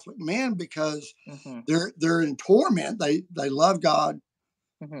Catholic men because Mhm. they're in torment. They love God,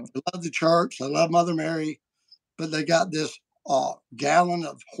 Mhm. they love the church, they love Mother Mary, but they got this gallon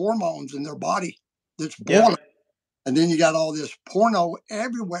of hormones in their body that's Yeah. boiling. And then you got all this porno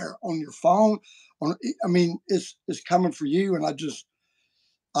everywhere on your phone. I mean, it's coming for you. And I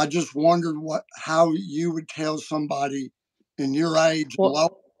just wondered how you would tell somebody in your age and low,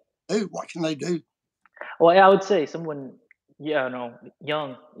 Well, hey, what can they do? well, I would say someone, yeah, no,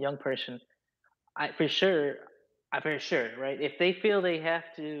 young person. For sure, right? If they feel they have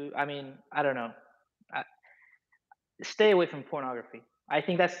to, I mean, I don't know. I, Stay away from pornography. I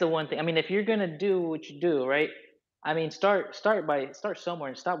think that's the one thing. I mean, if you're gonna do what you do, right? I mean, start somewhere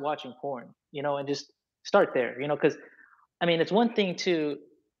and stop watching porn, and just start there, because I mean, it's one thing to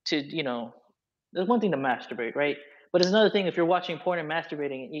there's one thing to masturbate, right? But it's another thing if you're watching porn and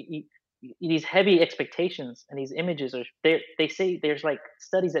masturbating. These heavy expectations and these images are they say there's like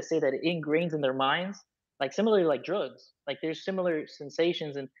studies that say that it ingrains in their minds, like similar like drugs. Like there's similar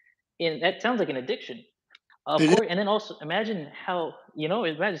sensations, and that sounds like an addiction. Of It is. course, and then also imagine how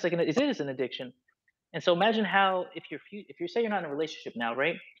imagine it's like it is an addiction. And so imagine how if you say you're not in a relationship now,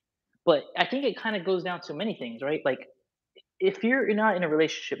 right? But I think it kind of goes down to many things, right? Like if you're not in a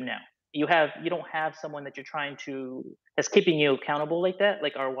relationship now, you don't have someone that you're trying to that's keeping you accountable like that,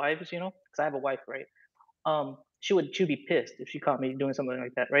 like our wives, because I have a wife, right? She'd be pissed if she caught me doing something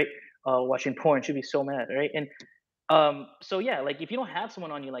like that, right? Watching porn, she'd be so mad, right? And so yeah, like if you don't have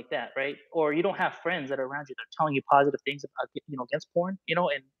someone on you like that, right? Or you don't have friends that are around you that are telling you positive things about, against porn,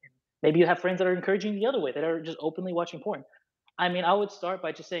 and maybe you have friends that are encouraging you the other way, that are just openly watching porn. I mean, I would start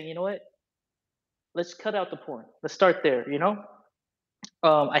by just saying, you know what? Let's cut out the porn. Let's start there,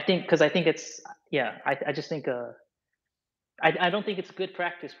 I think because I think it's yeah, I just think I don't think it's good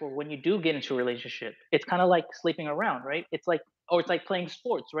practice for when you do get into a relationship. It's kind of like sleeping around, right? It's like playing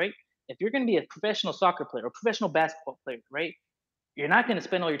sports, right? If you're going to be a professional soccer player or professional basketball player, right? You're not going to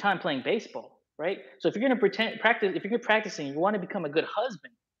spend all your time playing baseball, right? So if you're going to practice, if you're practicing, you want to become a good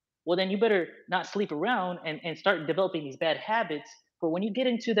husband, well, then you better not sleep around and start developing these bad habits. For when you get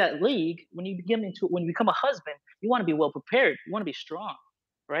into that league, when you become a husband, you want to be well prepared. You want to be strong,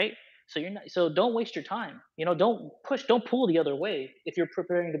 right? So you're not. So don't waste your time. Don't pull the other way if you're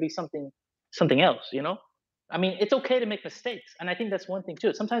preparing to be something else. I mean, it's okay to make mistakes, and I think that's one thing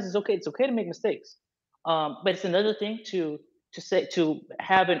too. Sometimes it's okay. It's okay to make mistakes, but it's another thing to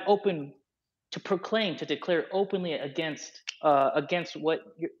have an open to proclaim to declare openly against what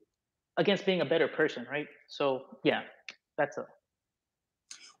you're against being a better person, right? So yeah, that's a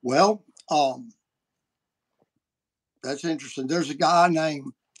Well, that's interesting. There's a guy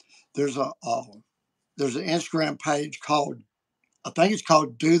named there's a there's an Instagram page called I think it's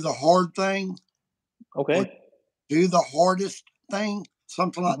called Do the Hard Thing or okay. Do the Hardest Thing,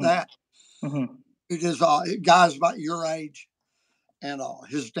 something like Hmm. that. Hmm. It is guy's about your age, and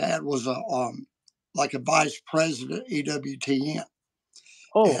his dad was a like a vice president at EWTN, and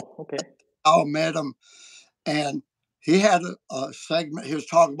Oh, okay. I met him, and he had a segment. He was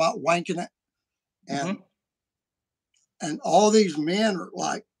talking about wanking it, and Hmm. all these men are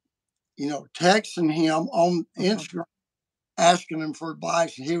like, texting him on Hmm. Instagram, asking him for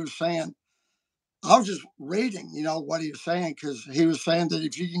advice, and he was saying, I was just reading, what he was saying because he was saying that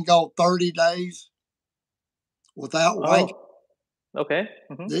if you can go 30 days without wanking, Oh, okay.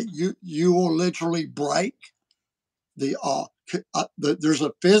 Hmm. that you will literally break there's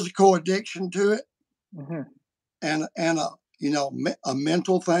a physical addiction to it Hmm. and a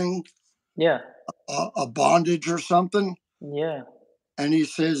mental thing, Yeah. a bondage or something. Yeah. And he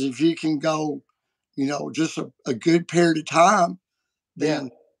says if you can go, just a good period of time, Yeah.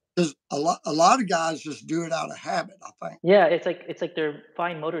 then because a lot of guys just do it out of habit, I think. Yeah. It's like their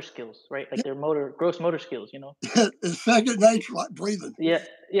fine motor skills, right? Like their gross motor skills. It's second nature, like breathing. Yeah.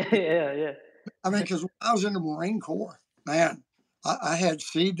 Yeah. Yeah. Yeah. I mean, because when I was in the Marine Corps, man, I had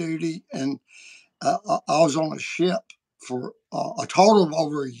sea duty, and I was on a ship for a total of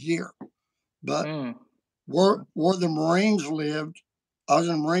over a year. But Mm. where the Marines lived, I was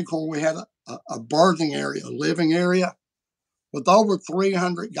in the Marine Corps. We had a berthing area, a living area, with over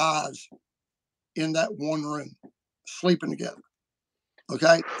 300 guys in that one room sleeping together.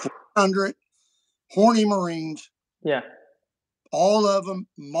 Okay, 400 horny Marines, Yeah. all of them,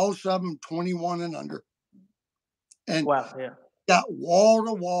 most of them 21 and under, and Wow. Yeah. got wall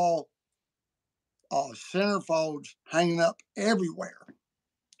to wall centerfolds hanging up everywhere.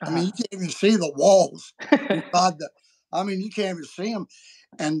 I mean, you Uh-huh. can't even see the walls inside the. I mean, you can't even see them.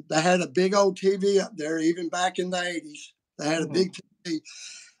 And they had a big old TV up there, even back in the 80s. They had a big Hmm. TV,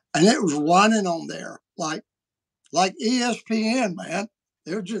 and it was running on there like ESPN, man.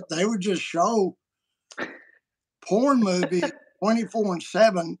 They would just show porn movies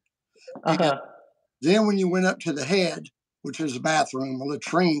 24/7. And Uh-huh. then when you went up to the head, which is a bathroom, a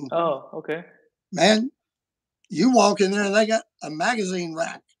latrine, Oh, okay. man, you walk in there and they got a magazine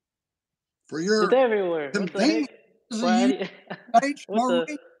rack for It's your everywhere. What the heck? convenience as a Why do you U.S. what the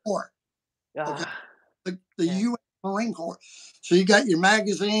Marine Corps. Okay, ah, the yeah. U.S. Marine Corps. So you got your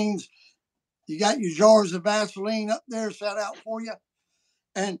magazines, you got your jars of Vaseline up there set out for you,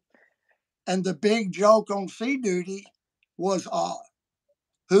 and the big joke on sea duty was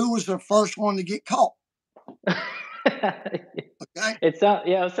who was the first one to get caught. Okay, It sounds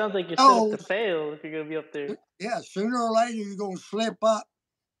like you're set up to oh fail if you're gonna be up there. yeah, sooner or later you're going to slip up,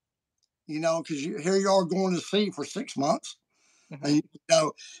 because here you are going to sea for 6 months, and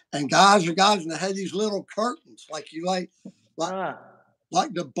Mhm. and guys are guys, and they had these little curtains like you like Ah,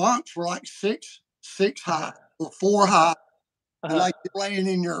 like the bunks were like six high uh-huh, or four uh-huh. high, You like you're laying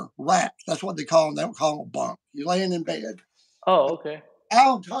in your rack. That's what they call them. They don't call them a bunk. You're laying in bed. Oh, okay. Out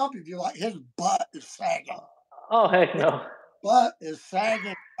on top of you, like his butt is sagging. Oh, heck His no. butt is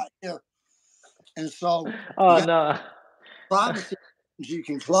sagging right here. And so you Oh, got no. privacy you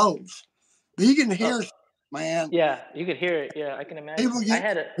can close. But you can Oh, hear, man, yeah, you could hear it. Yeah, I can people imagine. I get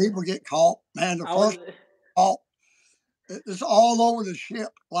had a people get caught. Man, the I was first caught, it's all over the ship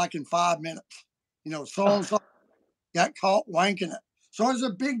like in 5 minutes. So and so got caught wanking it. So it's a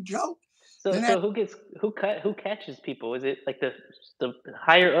big joke. so Then that, so who catches people? Is it like the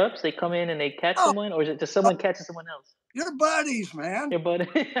higher ups, they come in and they catch oh, someone, or is it just someone catches someone else? your buddies, man. Your buddy.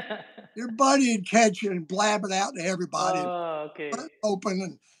 Your buddy would catch you and blab it out to everybody. Oh, okay. Open,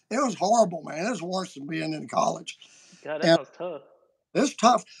 and it was horrible, man. It was worse than being in college. God, that And sounds tough. it's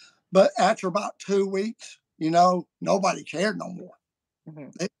tough. But after about 2 weeks, nobody cared no more.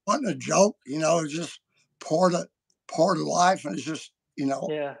 Mhm. It wasn't a joke, it was just part of life. And it's just,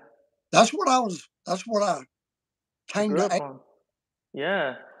 Yeah, that's what I you came grew to. up on.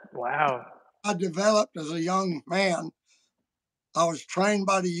 Yeah. Wow. I developed as a young man. I was trained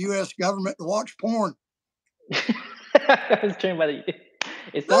by the US government to watch porn. I was trained by the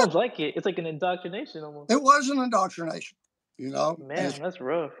it sounds like it. It's like an indoctrination almost. It was an indoctrination, and Man, that's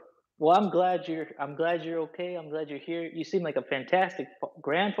rough. Well, I'm glad you're okay. I'm glad you're here. You seem like a fantastic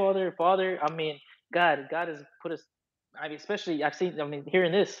grandfather, father. I mean, God has put us. I mean, especially I've seen. I mean,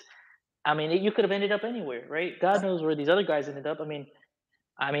 hearing this. I mean, you could have ended up anywhere, right? God knows where these other guys ended up. I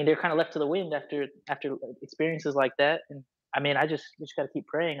mean, they're kind of left to the wind after experiences like that. And I mean, I just got to keep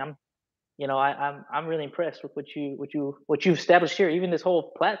praying. I'm really impressed with what you've established here. Even this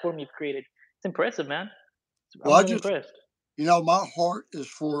whole platform you've created. It's impressive, man. well, I'm really impressed. my heart is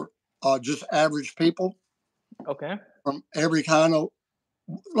for just average people Okay. from every kind of,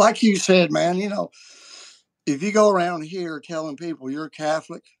 like you said, man. If you go around here telling people you're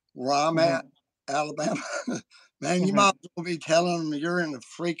Catholic, where I'm at, Hmm. Alabama, man, you might Hmm. as well be telling them you're in the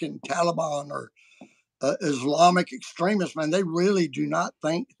freaking Taliban or Islamic extremists. Man, they really do not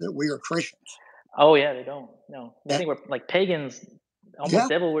think that we are Christians. Oh yeah, they don't. No, they And think we're like pagans, almost yeah,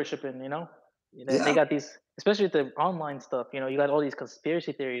 devil worshiping. They yeah, got these, especially with the online stuff. You got all these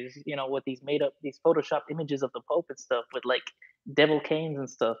conspiracy theories. With these made up, these photoshopped images of the Pope and stuff with like devil canes and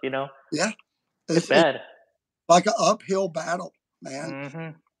stuff. yeah. It's It's bad. like an uphill battle, man. Hmm.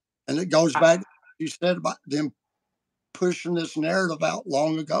 And it goes back to what you said about them pushing this narrative out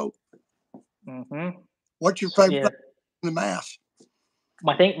long ago. Hmm. What's your So favorite yeah, thing in the mass?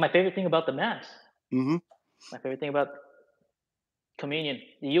 my favorite thing about the mass, Hmm. my favorite thing about communion,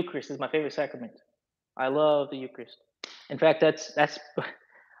 the Eucharist is my favorite sacrament. I love the Eucharist. In fact, that's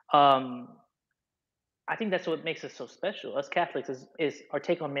um I think that's what makes us so special. Us Catholics is our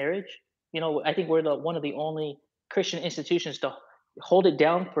take on marriage. I think we're the one of the only Christian institutions to hold it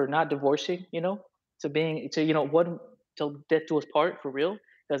down for not divorcing. To being to one till death do us part for real.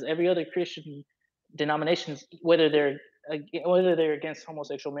 Because every other Christian denominations, whether they're against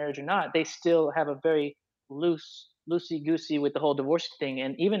homosexual marriage or not, they still have a very loosey goosey with the whole divorce thing.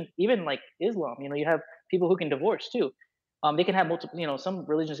 And even like Islam, you have people who can divorce too. They can have multiple. Some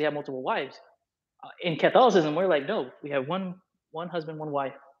religions they have multiple wives. In Catholicism, we're like, no, we have one husband, one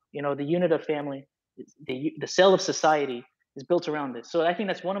wife. The unit of family, the cell of society is built around this. So I think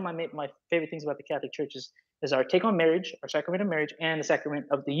that's one of my favorite things about the Catholic Church is our take on marriage, our sacrament of marriage, and the sacrament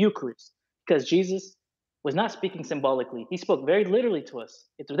of the Eucharist. Because Jesus was not speaking symbolically; he spoke very literally to us.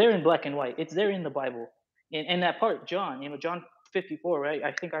 It's there in black and white. It's there in the Bible. And that part, John, John 54, right?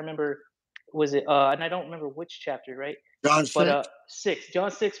 I think I remember. Was it? And I don't remember which chapter, right? John But 6. 6,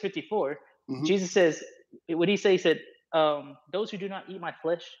 John 6:54, Hmm. Jesus says, what did he say? He said, those who do not eat my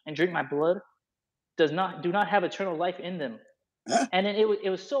flesh and drink my blood do not have eternal life in them. Yeah. And then it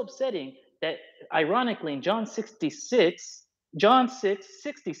was so upsetting that ironically in John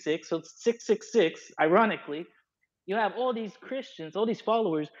 6:66, so it's 666, ironically, you have all these Christians, all these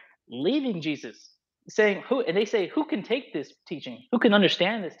followers leaving Jesus, saying and they say, who can take this teaching? Who can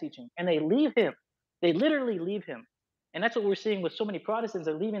understand this teaching? And they leave him. They literally leave him. And that's what we're seeing with so many Protestants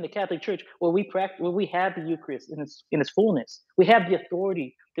are leaving the Catholic Church, where we have the Eucharist in its fullness. We have the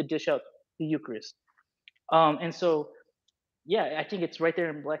authority to dish out the Eucharist. And so yeah, I think it's right there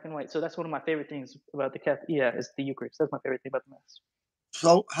in black and white. So that's one of my favorite things about the Catholic. Yeah, is the Eucharist. That's my favorite thing about the Mass.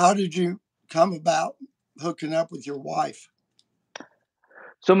 So, how did you come about hooking up with your wife?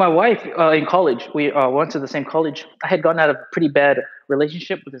 So my wife, in college, we went to the same college. I had gotten out of a pretty bad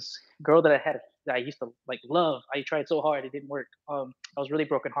relationship with this girl that I used to like love. I tried so hard, it didn't work. I was really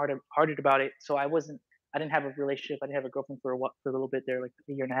broken hearted about it. So I wasn't. I didn't have a relationship. I didn't have a girlfriend for a little bit there, like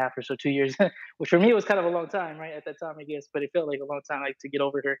a year and a half or so, 2 years, which for me was kind of a long time, right, at that time, I guess. But it felt like a long time, like to get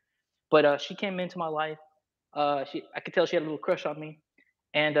over her. But she came into my life. I could tell she had a little crush on me,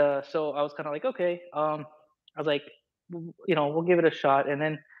 and so I was kind of like, okay. I was like, we'll give it a shot. And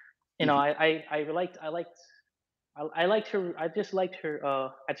then Mhm. I liked her. I just liked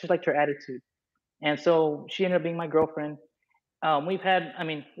her attitude. And so she ended up being my girlfriend. We've had,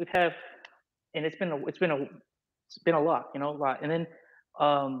 and it's been a lot, a lot. And then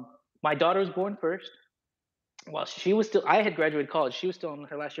um, my daughter was born first. Well, I had graduated college. She was still in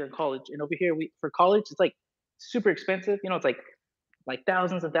her last year in college. And over here, for college, it's like super expensive. It's like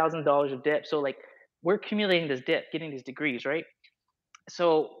thousands and thousands of dollars of debt. So like we're accumulating this debt, getting these degrees, right?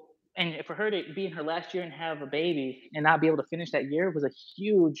 So, and for her to be in her last year and have a baby and not be able to finish that year was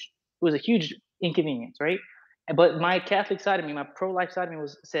a huge inconvenience, right? But my Catholic side of me, my pro-life side of me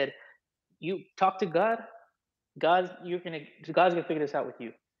said, you talk to God. God's gonna figure this out with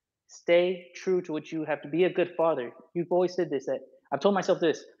you. Stay true to what you have to be a good father. You've always said this. That I've told myself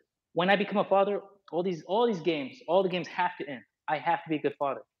this. When I become a father, all these games, all the games have to end. I have to be a good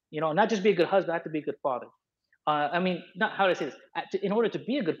father. Not just be a good husband. I have to be a good father. Not how to say this. In order to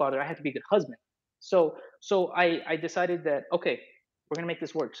be a good father, I have to be a good husband. So I decided that okay, we're gonna make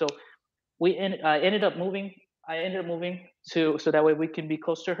this work. So we ended, ended up moving. I ended up moving to so that way we can be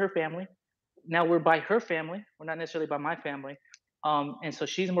close to her family. Now we're by her family. We're not necessarily by my family. And so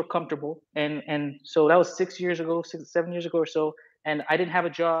she's more comfortable. And so that was 6 years ago, 7 years ago or so. And I didn't have a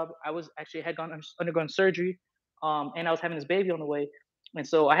job. I was actually had undergone surgery, and I was having this baby on the way. And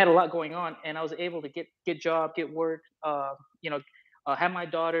so I had a lot going on, and I was able to get job, get work, have my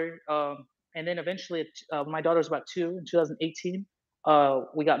daughter, and then eventually, my daughter was about 2 in 2018.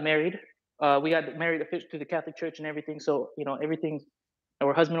 We got married. We got married officially to the Catholic Church and everything. So everything, and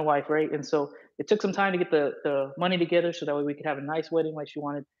we're husband and wife, right? And so it took some time to get the money together so that way we could have a nice wedding like she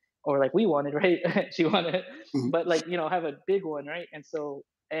wanted, or like we wanted, right? She wanted, Mhm. but like have a big one, right?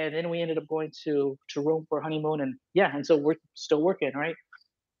 And then we ended up going to Rome for a honeymoon, and yeah, and so we're still working, right?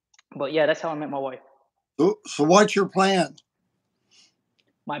 But yeah, that's how I met my wife. So what's your plan?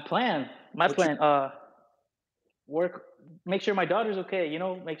 My What's your plan, work, make sure my daughter's okay,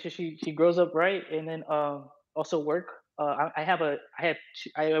 make sure she grows up right, and then also work. I have a I have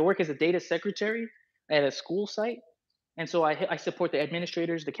I work as a data secretary at a school site. And so I support the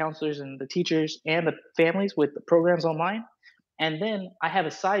administrators, the counselors, and the teachers and the families with the programs online. And then I have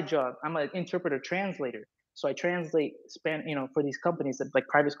a side job. I'm an interpreter translator. So I translate for these companies that like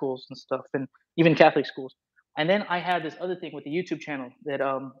private schools and stuff, and even Catholic schools. And then I have this other thing with the YouTube channel that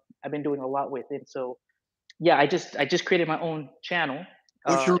I've been doing a lot with. And so yeah, I just created my own channel,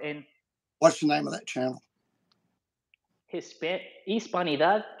 what's your and what's the name of that channel?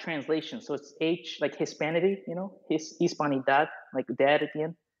 Hispanidad translation. So it's H like Hispanity, Hispanidad, like dad at the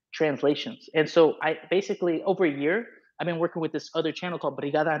end, translations. And so I basically over a year I've been working with this other channel called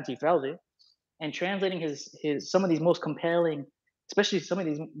Brigada Antifraude and translating his some of these most compelling, especially some of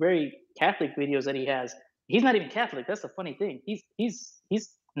these very Catholic videos that he has. He's not even Catholic. That's the funny thing. He's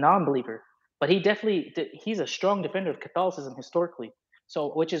non-believer, but he's a strong defender of Catholicism historically.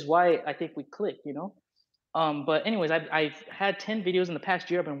 So which is why I think we click. But anyways, I've had 10 videos in the past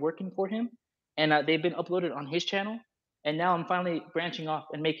year. I've been working for him, and they've been uploaded on his channel. And now I'm finally branching off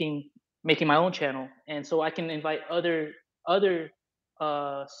and making my own channel, and so I can invite other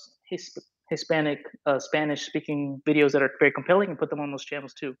Hispanic Spanish speaking videos that are very compelling and put them on those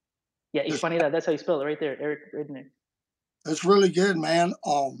channels too. Yeah, That's, Hispanidad. That's how you spell it right there, Eric. Right there. that's really good, man.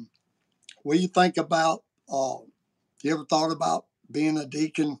 What do you think about? You ever thought about being a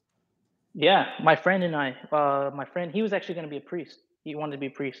deacon? Yeah, my friend and my friend, he was actually going to be a priest. He wanted to be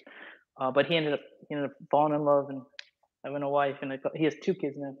a priest, but he ended up falling in love and having a wife, and he has 2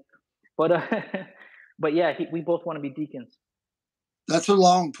 kids now. But but yeah, we both want to be deacons. That's a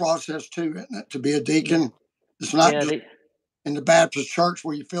long process too, isn't it? To be a Yeah, deacon, it's not yeah. just They in the Baptist church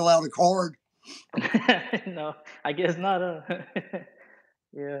where you fill out a card. no, I guess not.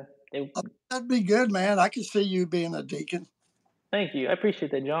 Yeah. They, That'd be good, man. I could see you being a deacon. Thank you. I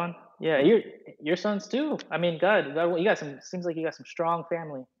appreciate that, John. Yeah, your sons too. I mean, God, you got some. Seems like you got some strong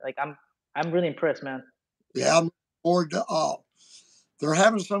family. Like I'm really impressed, man. Yeah, I'm looking forward to. They're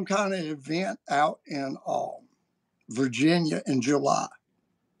having some kind of event out in Virginia in July.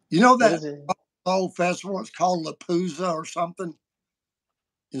 You know What that is it? old festival? It's called La Puza or something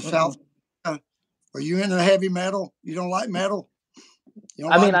in South. Mm-mm. Africa. Are you into heavy metal? You don't like metal? You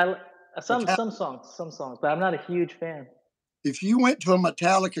don't I like mean, I some Metallica? some songs, but I'm not a huge fan. If you went to a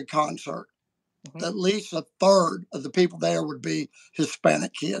Metallica concert, Mhm. at least a third of the people there would be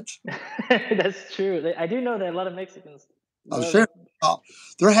Hispanic kids. That's true. I do know that a lot of Mexicans I'm love serious. Uh,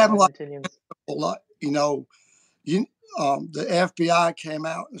 they're having like Argentinians. a lot, you the FBI came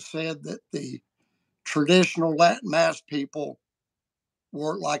out and said that the traditional Latin mass people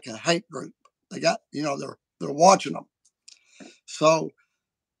were like a hate group. They got, they're watching them. So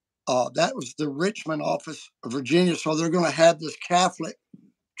that was the Richmond office of Virginia. So they're going to have this Catholic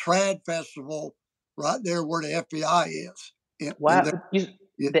trad festival right there where the FBI is. In Wow, there,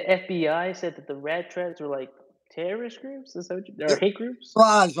 yeah, the FBI said that the red tracks were like terrorist groups. Is that what or hate groups? their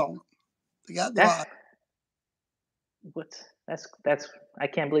eyes on them. They got their That's eyes. what that's I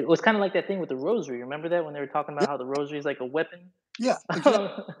can't believe it. Was kind of like that thing with the rosary. Remember that when they were talking Yeah, about how the rosary is like a weapon? yeah, exactly.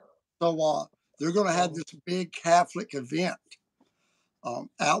 So they're going to have Um, this big Catholic event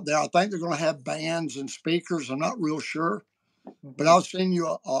out there. I think they're going to have bands and speakers. I'm not real sure, but mhm. I'll send you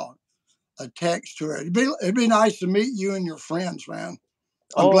a text to it. It'd be nice to meet you and your friends, man.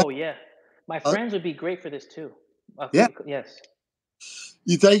 I'm glad. Oh yeah, my Uh, friends would be great for this too. yeah, Yes.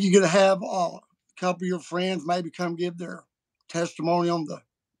 you think you're going to have a couple of your friends maybe come give their testimony on the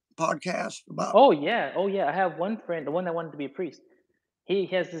podcast about? Oh yeah. Oh yeah. I have one friend, the one that wanted to be a priest. He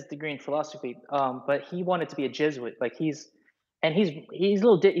has this degree in philosophy, but he wanted to be a Jesuit. Like he's a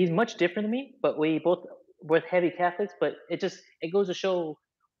little he's much different than me, but we're heavy Catholics. But it goes to show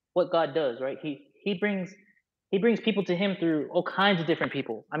what God does, right? He brings people to him through all kinds of different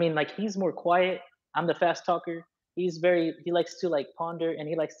people. I mean, like he's more quiet. I'm the fast talker. He likes to like ponder and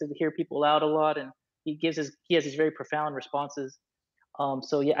he likes to hear people out a lot and he has these very profound responses.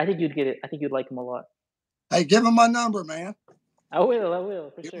 So yeah, I think you'd get it. I think you'd like him a lot. Hey, give them my number, man. I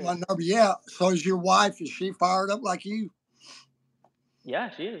will for Give them sure. my number. Yeah. So is your wife? Is she fired up like you? Yeah,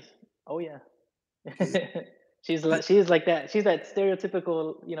 she is. Oh yeah. Good. She's like that. She's that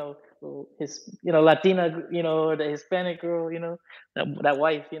stereotypical, Latina, or the Hispanic girl, that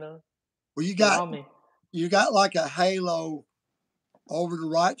wife, Well, you they're got on me. you got like a halo over the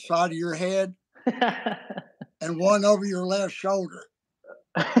right side of your head and one over your left shoulder.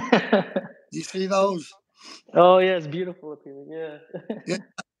 Do you see those? Oh yeah, it's beautiful up here. Yeah. It's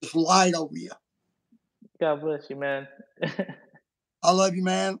just light over you. God bless you, man. I love you,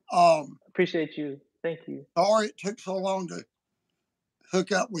 man. Appreciate you. Thank you. Sorry it took so long to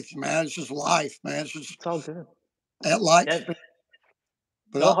hook up with you, man. It's just life, man. It's just It's all good. at light Yeah, speed.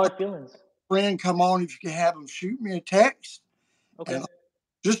 But no I hard feelings. friend come on if you can have them shoot me a text Okay. and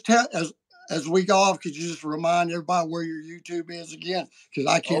just tell as we go off. Could you just remind everybody where your YouTube is again? Because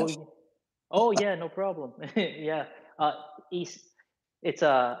I Oh, can't. oh yeah, no problem. Yeah. East. It's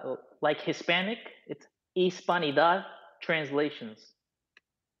like Hispanic. It's Hispanidad translations.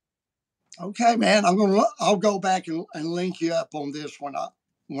 Okay, man. I'll go back and link you up on this when I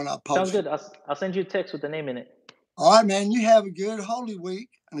Sounds post it. good. I'll send you a text with the name in it. All right, man. You have a good Holy Week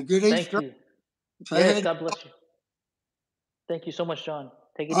and a good Thank Easter. you. Say Yes, hey. God bless you. Thank you so much, John.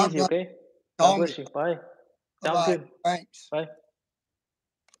 Take it All right, easy, brother. okay? God Call me. bless you. Bye. Bye Sounds bye. good. Thanks. Bye.